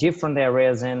are different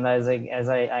areas, and as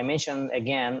I mentioned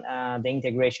again, the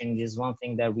integration is one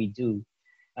thing that we do.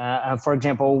 For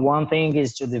example, one thing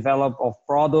is to develop of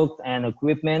product and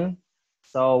equipment.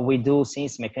 So we do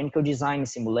since mechanical design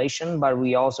simulation, but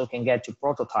we also can get to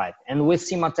prototype. And with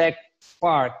CIMATEC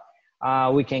Park,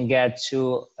 we can get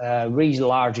to really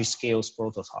large scale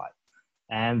prototype.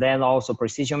 And then also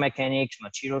precision mechanics,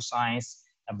 material science,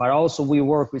 but also we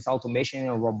work with automation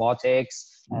and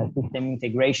robotics, system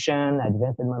integration,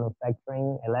 advanced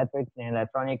manufacturing, electric and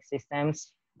electronic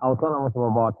systems, autonomous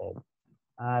robotics.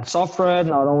 Software,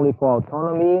 not only for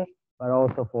autonomy, but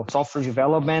also for software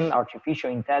development,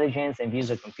 artificial intelligence and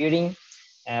visual computing,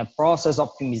 process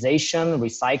optimization,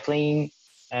 recycling,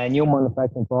 new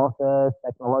manufacturing process,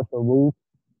 technological routes,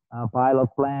 pilot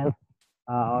plants.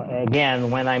 Again,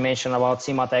 when I mentioned about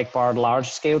CIMATEC Park, large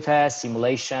scale tests,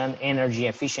 simulation, energy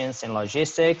efficiency and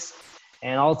logistics.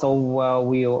 And also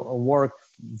we work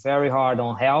very hard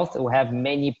on health. We have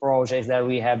many projects that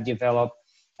we have developed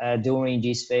during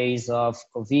this phase of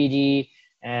COVID.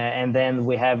 And then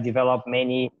we have developed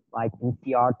many like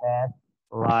PCR tests,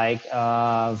 like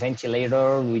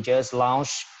ventilator. We just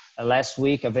launched last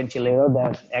week a ventilator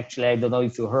that actually, I don't know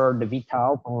if you heard, the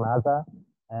Vital from NASA.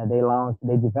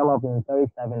 They developed in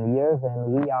 37 years, and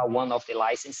we are one of the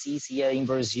licensees here in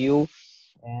Brazil,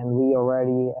 and we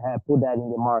already have put that in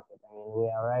the market. I mean,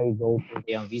 we already go through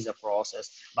the Anvisa process,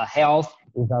 but health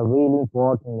is a really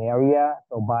important area.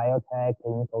 So biotech,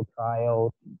 clinical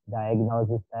trials,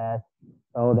 diagnosis tests.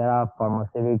 So there are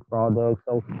pharmaceutical products,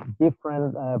 so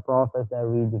different process that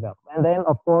we develop. And then,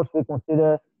 of course, we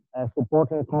consider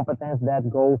supporting competence that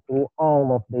go through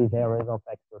all of these areas of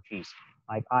expertise,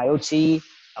 like IoT.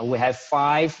 We have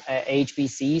 5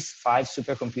 HPCs, 5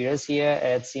 supercomputers here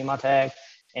at CIMATEC,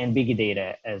 and big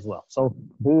data as well. So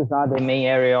these are the main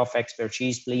area of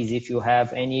expertise. Please, if you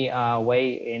have any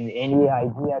way and any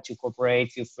idea to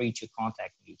cooperate, feel free to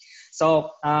contact me.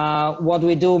 So what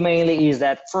we do mainly is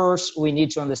that first we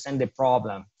need to understand the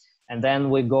problem, and then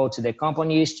we go to the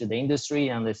companies, to the industry,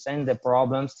 understand the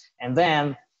problems, and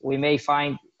then we may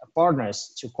find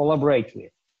partners to collaborate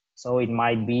with. So it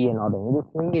might be another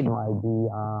industry, it might be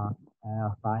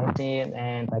science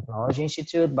and technology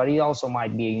institute, but it also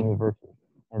might be a university.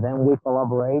 And then we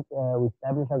collaborate, we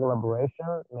establish a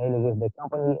collaboration mainly with the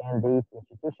company and these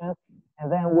institutions.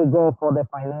 And then we go for the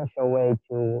financial way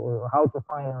to how to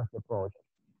finance the project.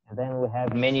 And then we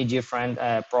have many different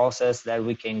processes that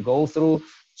we can go through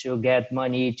to get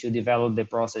money to develop the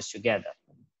process together.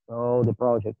 So the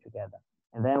project together.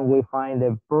 And then we find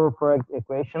the perfect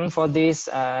equation for this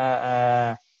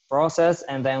process,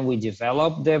 and then we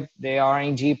develop the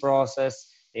R&D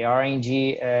process, the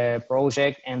R&D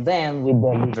project, and then we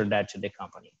deliver that to the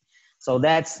company. So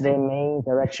that's the main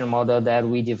direction model that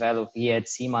we develop here at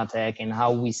CIMATEC, and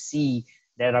how we see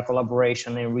that a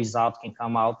collaboration and result can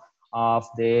come out of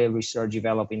the research,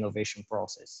 develop, innovation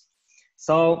process.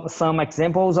 So some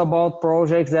examples about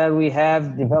projects that we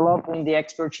have developed in the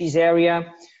expertise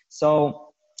area. So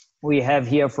we have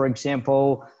here, for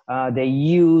example, the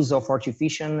use of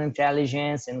artificial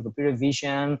intelligence and computer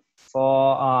vision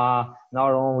for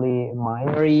not only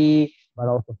minery, but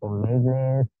also for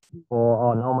maintenance,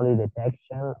 for anomaly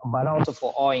detection, but also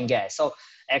for oil and gas. So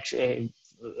actually,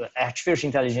 artificial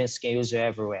intelligence can use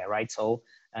everywhere, right? So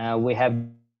we have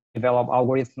developed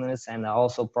algorithms and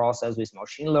also process with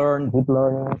machine learning, deep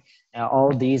learning,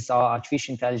 all these are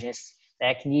artificial intelligence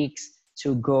techniques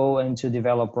to go and to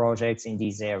develop projects in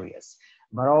these areas.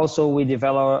 But also we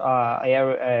develop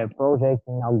projects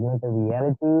in augmented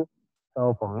reality,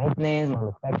 so for maintenance,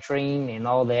 manufacturing, and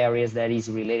all the areas that is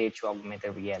related to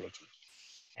augmented reality.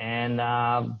 And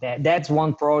that's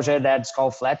one project that's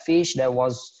called Flatfish. That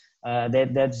was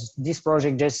this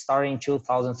project just started in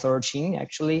 2013.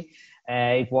 Actually,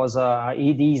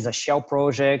 it is a shell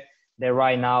project that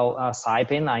right now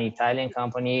Saipem, an Italian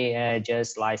company,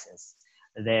 just licensed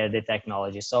the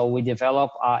technology. So we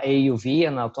developed AUV,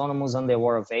 an autonomous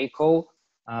underwater vehicle,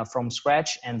 from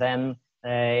scratch, and then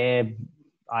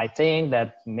I think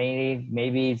that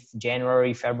maybe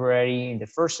January, February, in the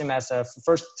first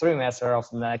trimester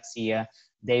of next year,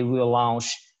 they will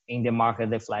launch in the market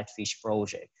the Flatfish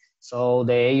project. So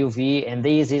the AUV, and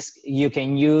this is, you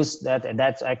can use that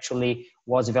actually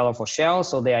was developed for Shell.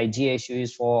 So the idea is to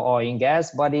use for oil and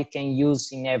gas, but it can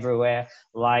use in everywhere,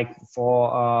 like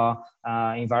for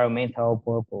environmental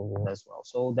purposes as well.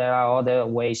 So there are other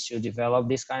ways to develop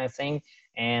this kind of thing,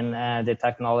 and the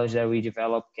technology that we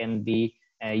develop can be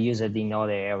used in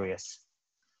other areas.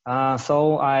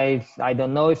 So I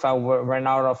don't know if I ran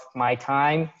out of my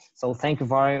time. So thank you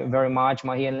very, very much,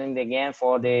 Marie-Helene, again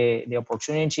for the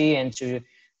opportunity and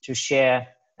to share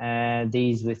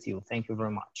these with you. Thank you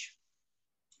very much.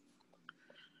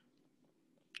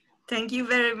 Thank you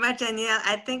very much, Daniel.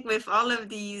 I think with all of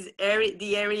these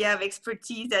the area of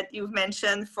expertise that you've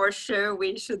mentioned, for sure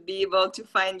we should be able to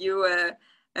find you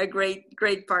a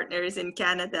great partners in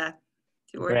Canada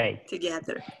to work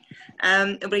together.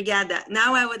 Obrigada.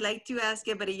 Now I would like to ask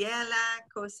Gabriela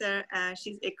Coser,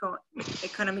 she's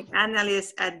economic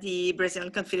analyst at the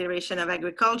Brazilian Confederation of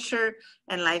Agriculture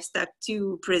and Livestock,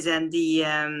 to present the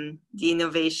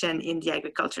innovation in the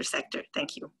agriculture sector.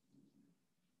 Thank you.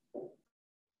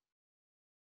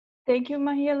 Thank you,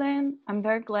 Marie-Helene. I'm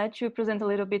very glad to present a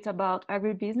little bit about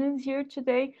agribusiness here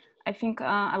today. I think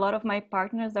a lot of my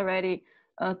partners already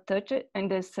touched it in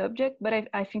this subject, but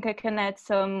I think I can add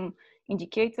some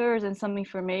indicators and some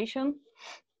information.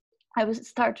 I will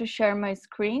start to share my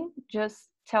screen. Just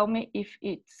tell me if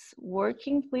it's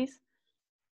working, please.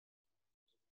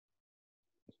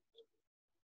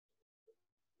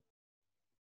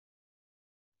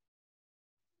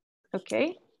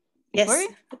 Okay. Yes,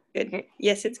 good. Okay.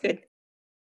 Yes, it's good.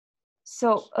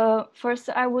 So first,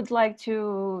 I would like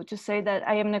to say that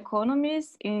I am an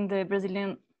economist in the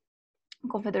Brazilian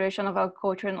Confederation of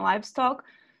Agriculture and Livestock.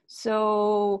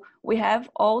 So we have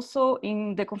also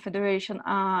in the Confederation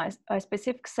a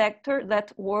specific sector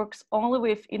that works only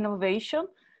with innovation.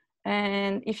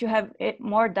 And if you have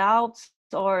more doubts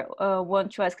or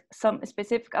want to ask some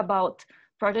specific about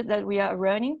project that we are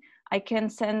running, I can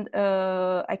share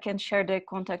the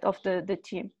contact of the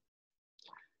team.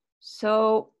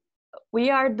 So we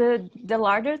are the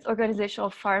largest organization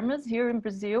of farmers here in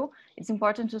Brazil. It's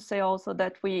important to say also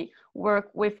that we work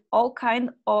with all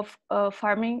kinds of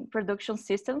farming production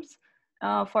systems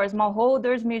for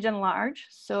smallholders, medium, large.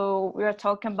 So we are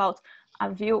talking about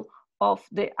a view of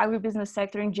the agribusiness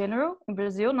sector in general in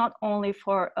Brazil, not only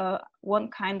for one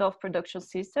kind of production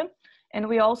system. And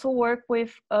we also work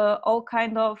with all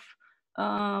kind of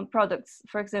products.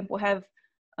 For example,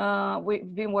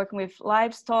 we've been working with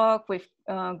livestock, with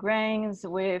grains,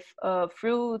 with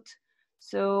fruit.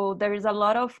 So there is a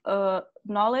lot of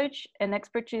knowledge and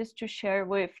expertise to share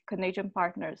with Canadian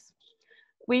partners.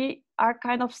 We are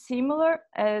kind of similar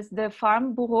as the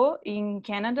Farm Bureau in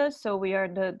Canada. So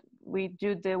we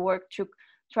do the work to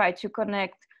try to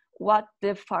connect what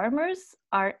the farmers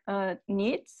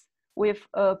needs with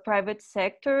private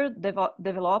sector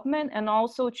development, and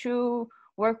also to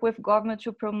work with government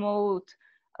to promote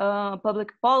public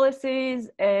policies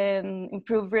and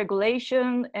improve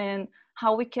regulation, and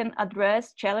how we can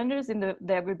address challenges in the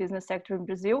agribusiness sector in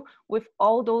Brazil with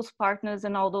all those partners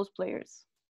and all those players.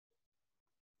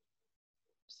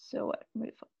 So,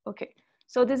 okay.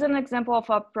 So this is an example of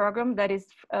a program that is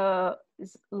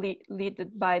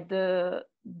led by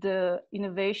the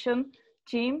innovation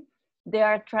team. They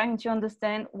are trying to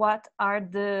understand what are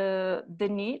the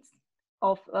needs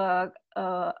of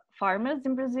farmers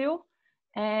in Brazil,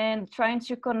 and trying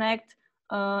to connect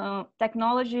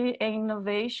technology and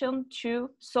innovation to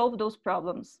solve those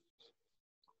problems.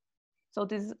 So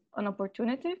this is an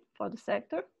opportunity for the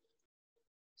sector.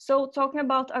 So talking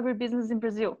about agribusiness in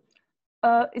Brazil,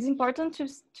 it's important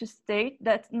to state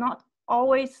that not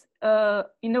always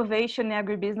innovation in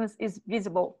agribusiness is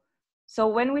visible. So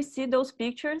when we see those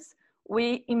pictures,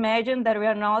 we imagine that we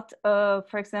are not,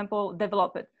 for example,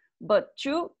 developed. But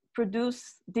to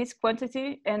produce this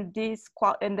quantity and the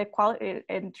quality,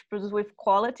 and to produce with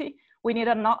quality, we need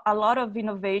a lot of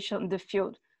innovation in the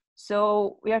field.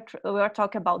 So we are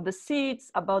talking about the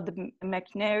seeds, about the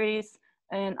machineries,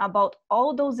 and about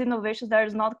all those innovations that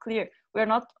is not clear. We're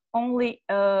not only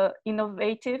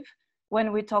innovative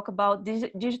when we talk about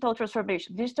digital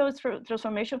transformation. Digital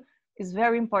transformation is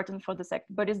very important for the sector,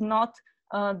 but it's not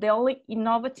the only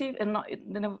innovative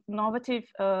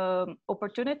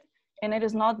opportunity, and it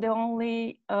is not the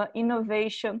only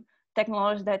innovation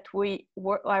technology that we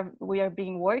are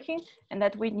being working and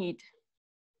that we need.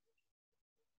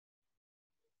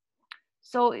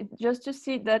 So just to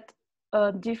see that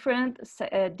different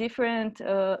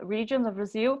regions of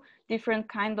Brazil, different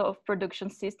kind of production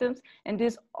systems, and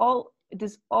all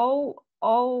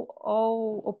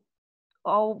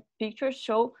pictures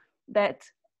show that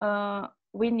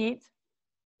we need,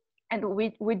 and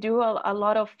we do a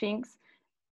lot of things.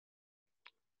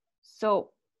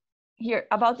 So here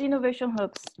about innovation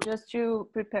hubs, just to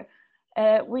prepare.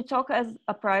 We talk as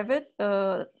a private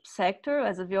sector,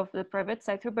 as a view of the private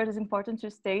sector, but it's important to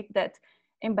state that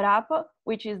Embrapa,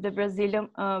 which is the Brazilian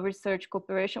Research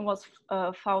Corporation, was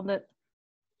founded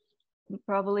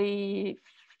probably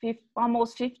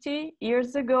almost 50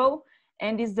 years ago,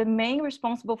 and is the main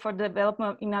responsible for the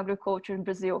development in agriculture in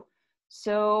Brazil.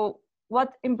 So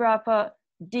what Embrapa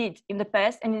did in the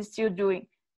past and is still doing,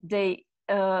 they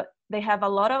have a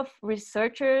lot of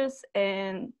researchers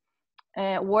and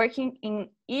working in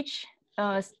each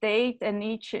state and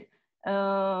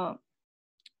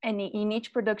in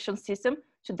each production system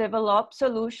to develop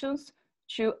solutions,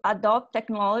 to adopt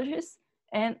technologies,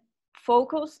 and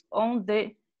focus on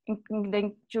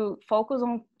to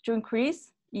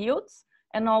increase yields,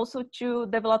 and also to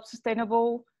develop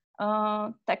sustainable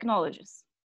technologies.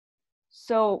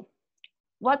 So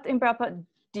what Embrapa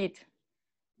did,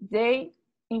 they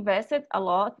invested a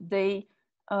lot. They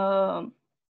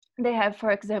have,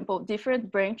 for example,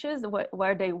 different branches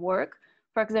where they work.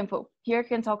 For example, here I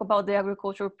can talk about the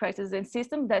agricultural practices and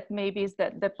system, that maybe is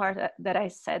the part that I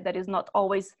said that is not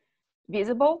always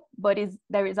visible, but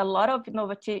there is a lot of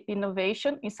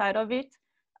innovation inside of it,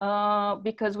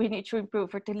 because we need to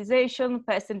improve fertilization,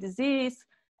 pest and disease,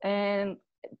 and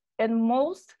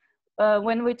most,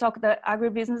 when we talk the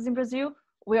agribusiness in Brazil,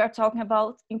 we are talking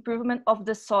about improvement of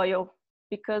the soil,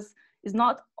 because it's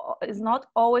not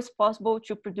always possible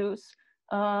to produce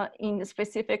in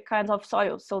specific kinds of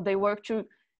soil. So they work to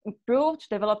improve, to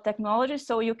develop technology,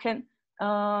 so you can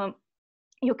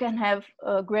have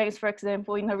grains, for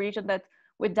example, in a region that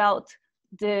without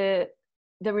the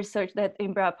research that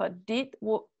Embrapa did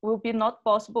will be not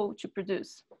possible to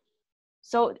produce.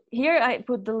 So here I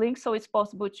put the link so it's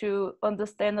possible to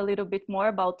understand a little bit more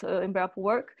about Embrapa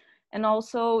work, and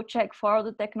also check for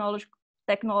the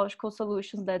technological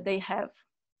solutions that they have.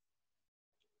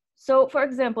 So, for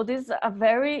example, this is a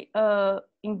very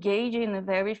engaging and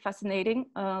very fascinating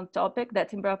topic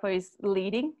that Embrapa is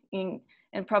leading in,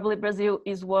 and probably Brazil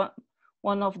is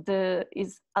one of the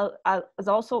is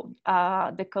also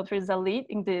the country is a lead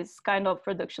in this kind of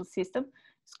production system.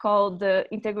 It's called the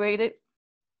integrated.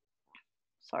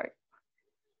 Sorry,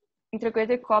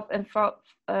 integrated crop and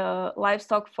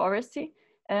livestock forestry.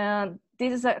 And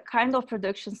this is a kind of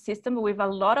production system with a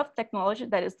lot of technology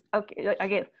that is, okay,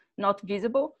 again, not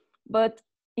visible, but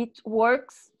it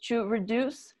works to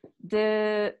reduce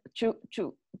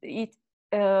it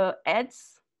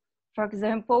adds, for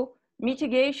example,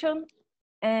 mitigation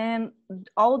and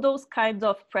all those kinds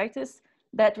of practice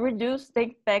that reduce the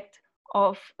impact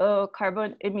of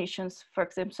carbon emissions, for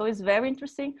example. So it's very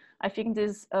interesting. I think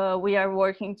this we are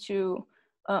working to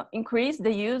increase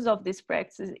the use of these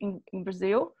practices in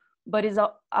Brazil, but it's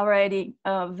already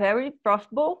very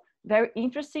profitable, very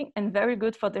interesting, and very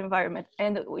good for the environment,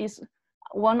 and is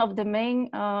one of the main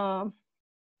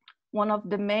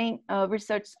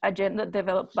research agenda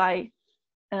developed by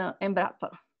Embrapa.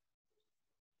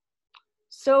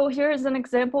 So here is an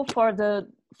example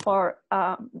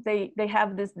they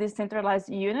have this decentralized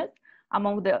unit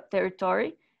among the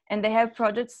territory, and they have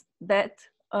projects that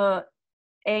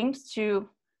aims to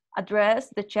address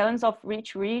the challenge of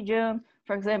each region.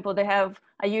 For example, they have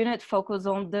a unit focused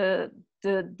on the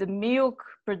milk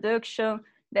production.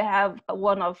 They have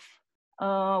one of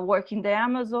work in the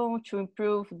Amazon to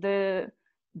improve the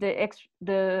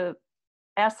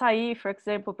acai, for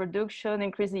example, production,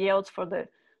 increase yields for the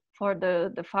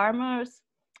farmers.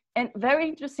 And very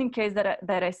interesting case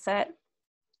that I said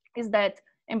is that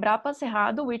Embrapa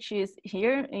Cerrado, which is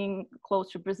here close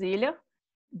to Brasilia,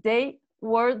 they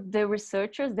were the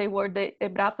researchers, they were the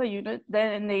Embrapa unit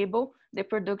that enabled the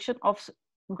production of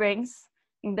grains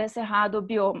in the Cerrado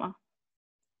bioma.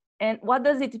 And what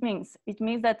does it mean? It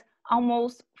means that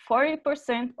almost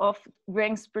 40% of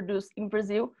grains produced in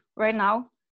Brazil right now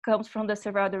comes from the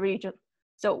Cerrado region.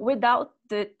 So without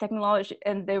the technology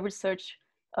and the research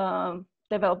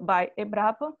developed by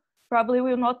Embrapa, probably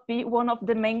will not be one of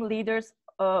the main leaders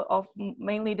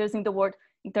in the world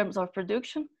in terms of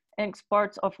production and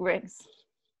exports of grains.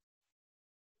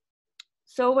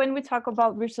 So when we talk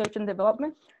about research and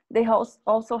development, they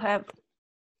also have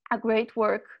a great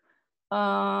work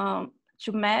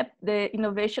to map the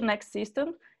innovation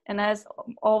ecosystem. And as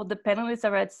all the panelists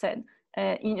already said,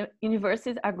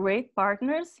 universities are great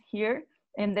partners here,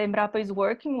 and Embrapa is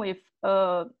working with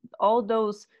all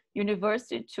those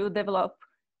universities to develop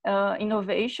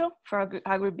innovation for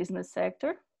agribusiness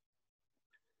sector.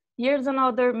 Here's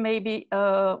another, maybe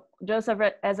just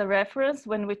as a reference,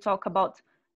 when we talk about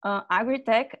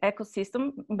agritech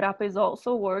ecosystem, Embrapa is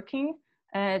also working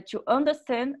to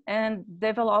understand and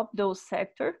develop those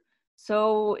sectors.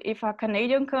 So if a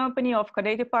Canadian company or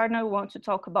Canadian partner want to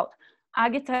talk about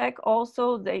agritech,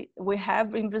 also we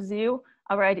have in Brazil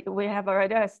already, we have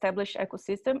already established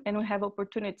ecosystem, and we have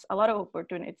opportunities, a lot of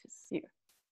opportunities here.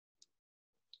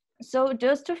 So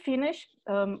just to finish,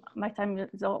 my time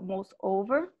is almost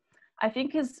over. I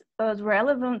think it's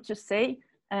relevant to say,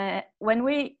 when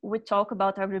we talk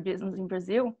about agribusiness in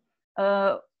Brazil,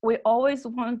 we always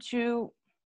want to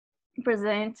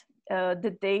present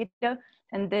the data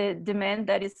and the demand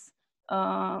that is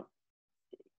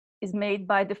made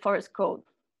by the forest code.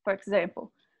 For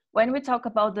example, when we talk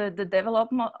about the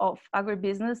development of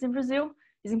agribusiness in Brazil,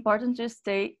 it's important to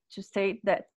state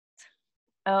that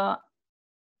a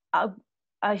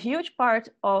huge part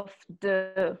of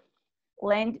the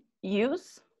land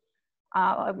use,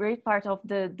 a great part of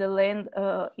the land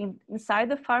inside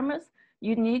the farmers,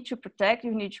 you need to protect,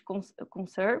 you need to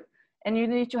conserve, and you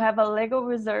need to have a legal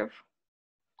reserve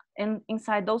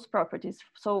inside those properties.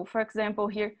 So for example,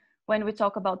 here, when we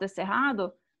talk about the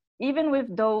Cerrado, even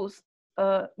with those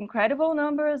incredible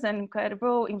numbers and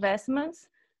incredible investments,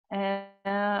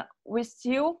 we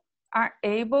still are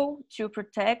able to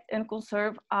protect and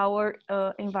conserve our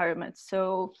environment.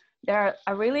 So there are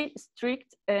a really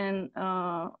strict and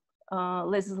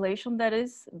legislation that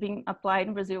is being applied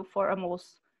in Brazil for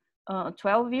almost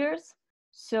 12 years.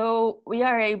 So we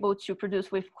are able to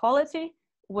produce with quality,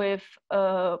 with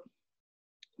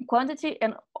quantity,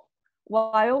 and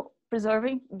while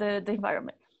preserving the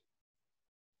environment.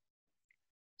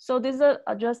 So this is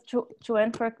just to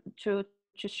enter to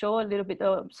show a little bit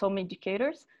of some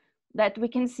indicators that we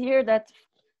can see here, that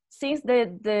since the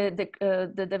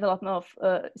development of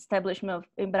establishment of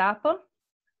Embrapa,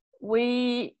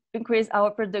 we increased our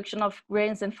production of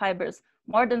grains and fibers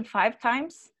more than 5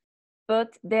 times,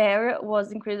 but the area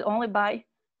was increased only by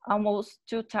almost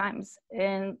 2 times.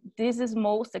 And this is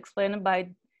most explained by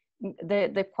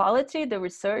the quality, the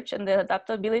research, and the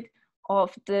adaptability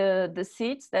of the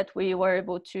seeds that we were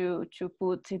able to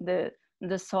put in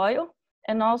the soil,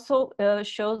 and also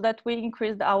shows that we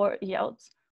increased our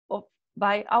yields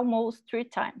by almost 3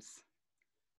 times.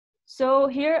 So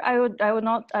here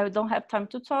I don't have time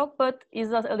to talk, but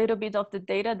is a little bit of the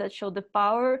data that show the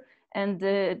power and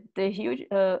the huge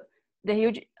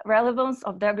relevance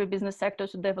of the agribusiness sector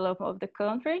to development of the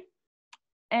country.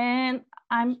 And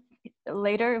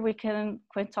later we can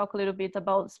talk a little bit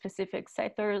about specific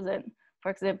sectors, and for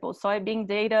example, soybean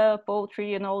data,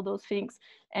 poultry, and all those things,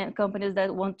 and companies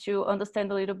that want to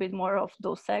understand a little bit more of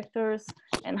those sectors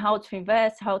and how to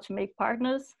invest, how to make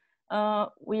partners.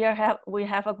 We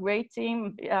have a great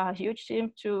team, a huge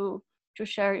team to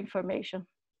share information.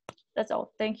 That's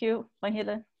all. Thank you,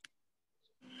 Marie-Helene.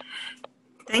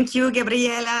 Thank you,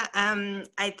 Gabriela.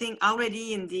 I think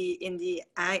already in the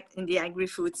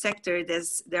agri-food sector,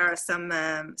 there are some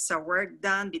work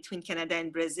done between Canada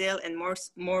and Brazil, and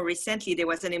more recently there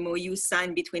was an MOU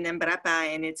signed between Embrapa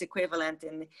and its equivalent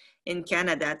in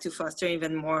Canada to foster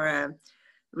even more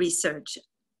research.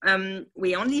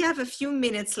 We only have a few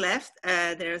minutes left.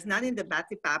 There's not in the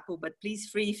bate-papo, but please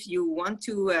free if you want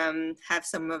to have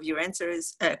some of your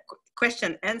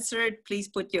question answered, please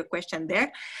put your question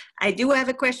there. I do have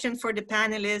a question for the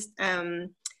panelists.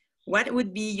 What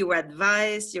would be your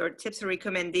advice, your tips or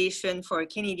recommendation for a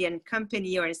Canadian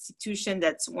company or institution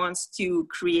that wants to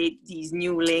create these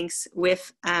new links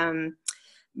with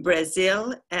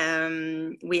Brazil?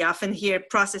 We often hear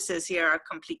processes here are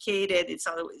complicated. It's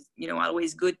always,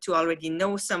 always good to already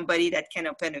know somebody that can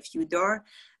open a few doors.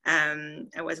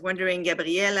 I was wondering,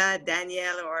 Gabriela,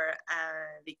 Daniel, or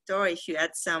Victor, if you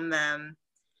had some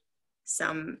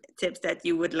tips that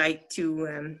you would like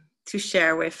to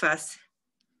share with us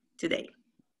today.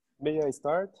 May I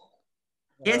start?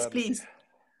 Yes, please.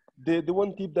 The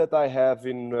one tip that I have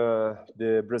in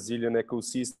the Brazilian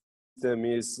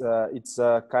ecosystem is it's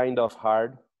kind of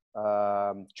hard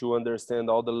to understand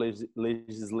all the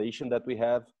legislation that we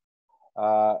have.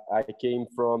 I came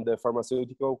from the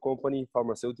pharmaceutical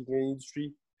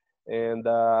industry, and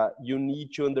you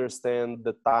need to understand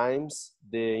the times,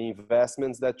 the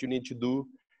investments that you need to do,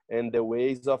 and the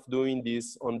ways of doing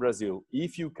this on Brazil.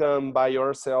 If you come by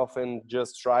yourself and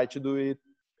just try to do it,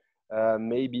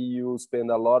 maybe you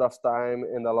spend a lot of time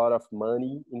and a lot of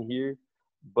money in here.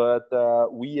 But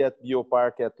we at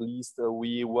Biopark, at least,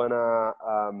 we wanna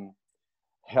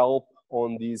help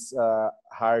on this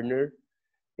hardener,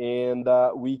 and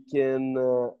we can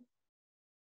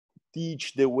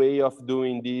teach the way of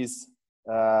doing this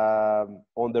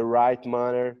on the right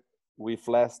manner with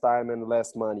less time and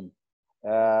less money.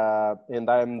 And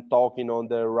I'm talking on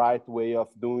the right way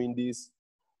of doing this.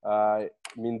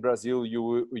 In Brazil,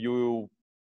 you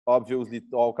obviously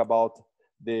talk about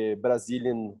the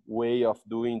Brazilian way of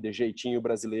doing, the jeitinho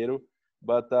brasileiro,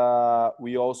 but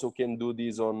we also can do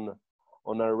this on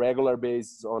a regular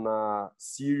basis, on a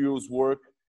serious work,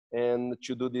 and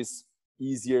to do this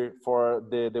easier for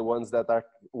the ones that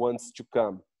wants to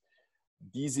come.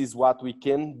 This is what we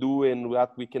can do and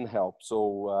what we can help.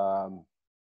 So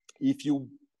if you,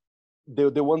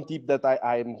 the one tip that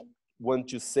I want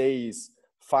to say is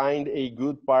find a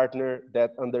good partner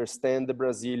that understands the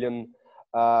Brazilian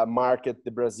market,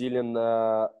 the Brazilian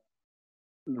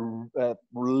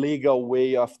legal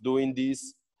way of doing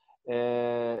this,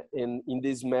 and in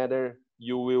this matter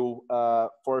you will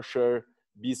for sure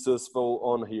be successful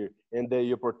on here. And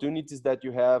the opportunities that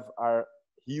you have are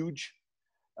huge.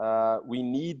 We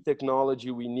need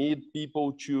technology, we need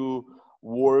people to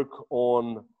work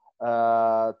on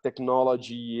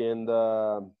technology and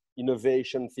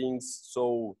innovation things,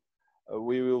 so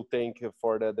we will thank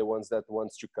for the ones that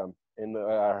wants to come and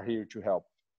are here to help.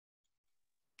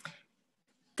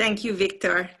 Thank you,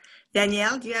 Victor.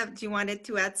 Danielle, do you wanted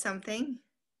to add something?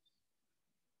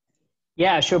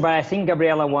 Yeah, sure, but I think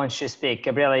Gabriela wants to speak.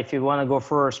 Gabriela, if you want to go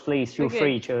first, please feel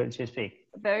free to speak.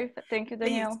 Thank you,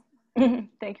 Danielle.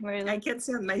 Thank you, Marie-Helene. I can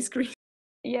see on my screen.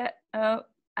 Yeah, 2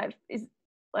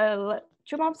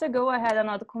 months ago, I had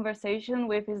another conversation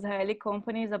with Israeli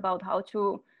companies about how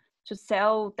to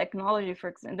sell technology, for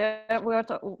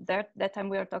example. That time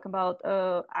we were talking about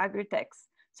agritechs.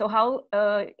 So how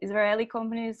Israeli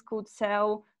companies could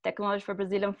sell technology for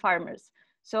Brazilian farmers.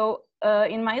 So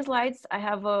in my slides, I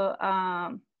have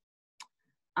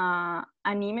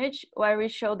an image where we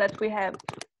show that we have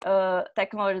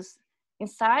technologies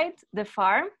inside the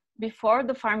farm, before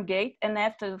the farm gate, and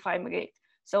after the farm gate.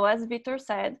 So as Victor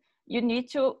said, you need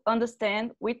to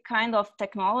understand what kind of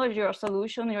technology or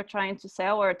solution you're trying to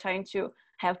sell or trying to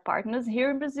have partners here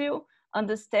in Brazil,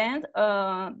 understand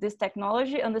this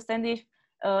technology, understand if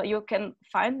you can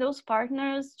find those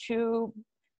partners to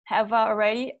have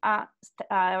already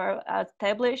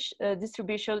established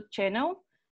distribution channel,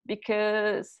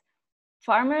 because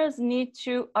farmers need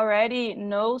to already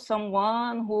know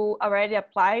someone who already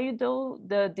applied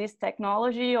this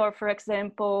technology, or for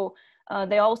example,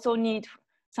 they also need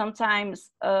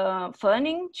sometimes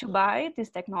funding to buy this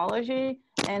technology.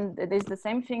 And there's the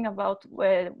same thing about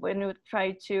when you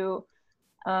try to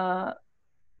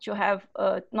have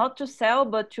not to sell,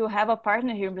 but to have a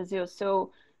partner here in Brazil.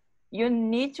 So you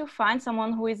need to find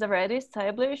someone who is already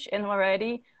established and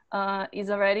already is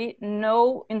already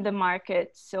know in the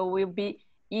market. So it will be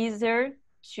easier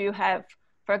to have,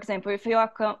 for example, if you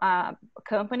are a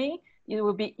company, it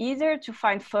will be easier to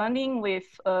find funding with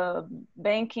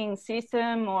banking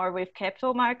system or with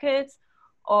capital markets.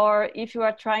 Or if you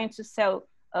are trying to sell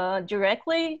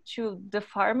directly to the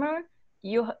farmer,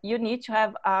 you need to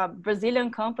have a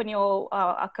Brazilian company or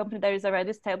a company that is already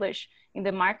established in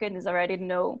the market, is already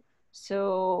known.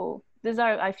 So these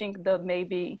are, I think, the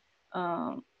maybe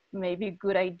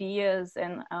good ideas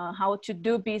and how to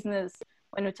do business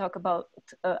when we talk about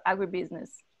agribusiness.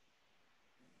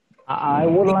 I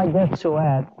would like just to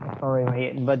add,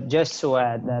 sorry, but just to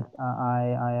add that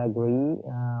I agree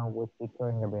with Victor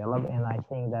and Gabriela, and I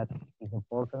think that is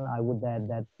important. I would add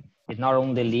that it's not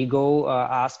only the legal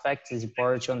aspect is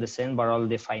important to understand, but all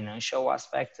the financial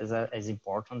aspect is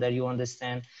important that you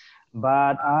understand.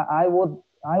 But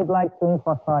I'd like to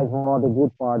emphasize more the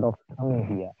good part of coming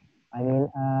here. I mean,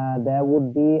 there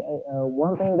would be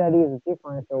one thing that is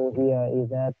different over here is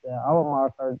that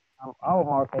our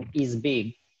market is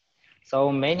big.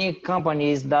 So many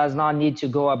companies does not need to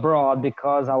go abroad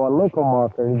because our local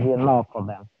market is enough for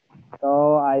them.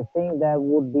 So I think that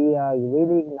would be a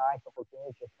really nice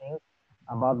opportunity to think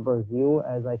about Brazil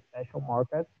as a special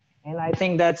market. And I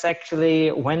think that's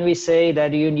actually when we say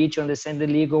that you need to understand the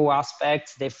legal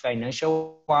aspects, the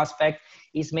financial aspect,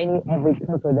 is mainly every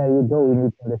country that you go, you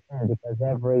need to understand because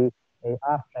every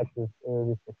aspect is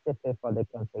specific for the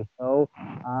country. So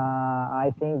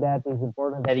I think that is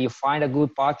important that you find a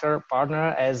good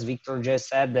partner, as Victor just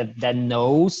said, that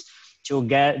knows to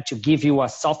give you a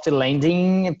soft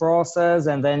landing process,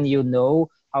 and then you know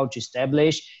how to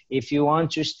establish. If you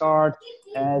want to start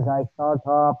as a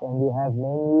startup and you have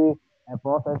many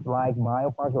process like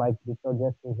biopark, like Victor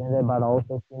just presented, but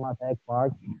also CAM-CCBC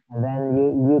park, and then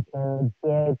you can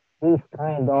get this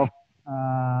kind of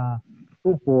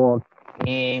support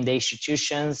in the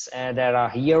institutions that are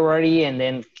here already, and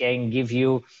then can give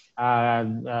you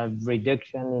a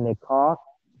reduction in the cost.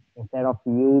 Instead of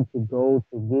you to go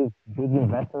to give big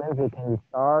investments, you can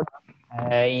start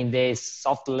in the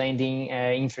soft landing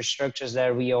infrastructures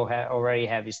that we already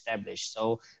have established.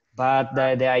 So, but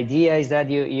the idea is that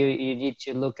you need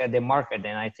to look at the market,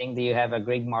 and I think that you have a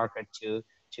great market to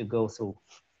go through.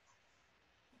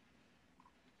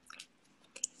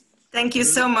 Thank you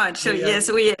so much. So yes,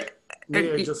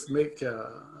 may I just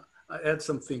add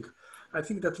something? I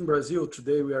think that in Brazil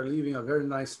today we are living a very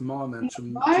nice moment to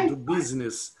do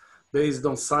business based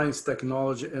on science,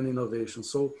 technology, and innovation.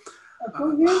 So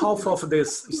half of the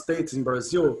states in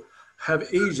Brazil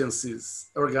have agencies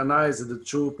organized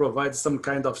to provide some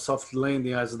kind of soft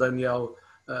landing, as Daniel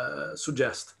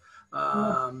suggests.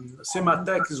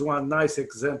 CAM-CCBC is one nice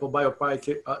example.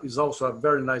 Biotech is also a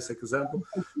very nice example.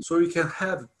 So we can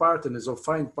have partners or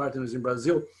find partners in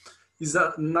Brazil. Is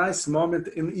a nice moment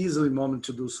and easily moment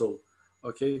to do so.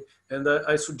 Okay, and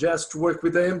I suggest to work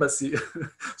with the embassy.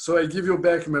 So I give you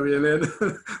back, Marie-Helene,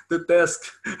 the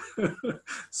task.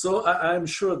 So I'm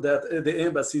sure that the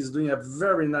embassy is doing a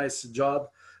very nice job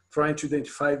trying to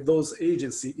identify those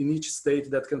agencies in each state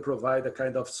that can provide a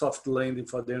kind of soft landing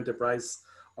for the enterprise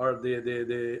or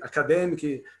the academic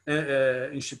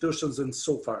institutions and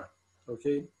so far.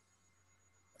 Okay.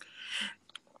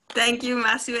 Thank you,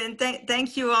 Matthew, and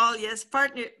thank you all. Yes,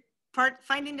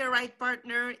 finding the right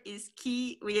partner is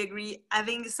key. We agree.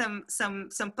 Having some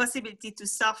possibility to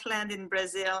soft land in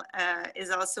Brazil is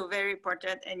also very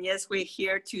important. And yes, we're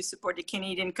here to support the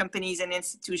Canadian companies and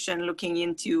institutions looking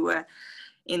into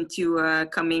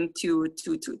coming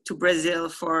to Brazil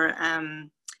for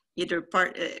either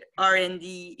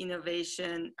R&D,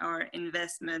 innovation, or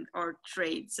investment or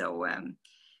trade. So.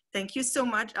 Thank you so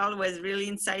much. Always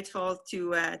really insightful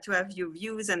to have your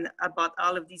views and about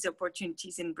all of these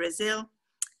opportunities in Brazil.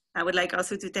 I would like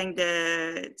also to thank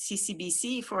the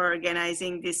CCBC for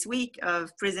organizing this week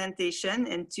of presentation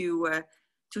and to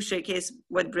showcase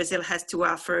what Brazil has to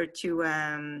offer to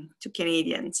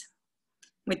Canadians.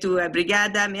 Muito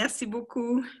obrigada. Merci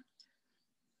beaucoup.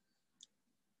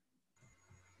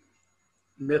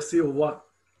 Merci, au revoir.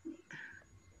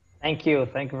 Thank you.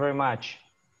 Thank you very much.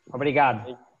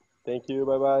 Obrigado. Thank you.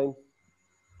 Bye-bye.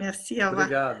 Merci. Au revoir.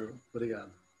 Obrigado.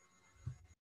 Obrigado.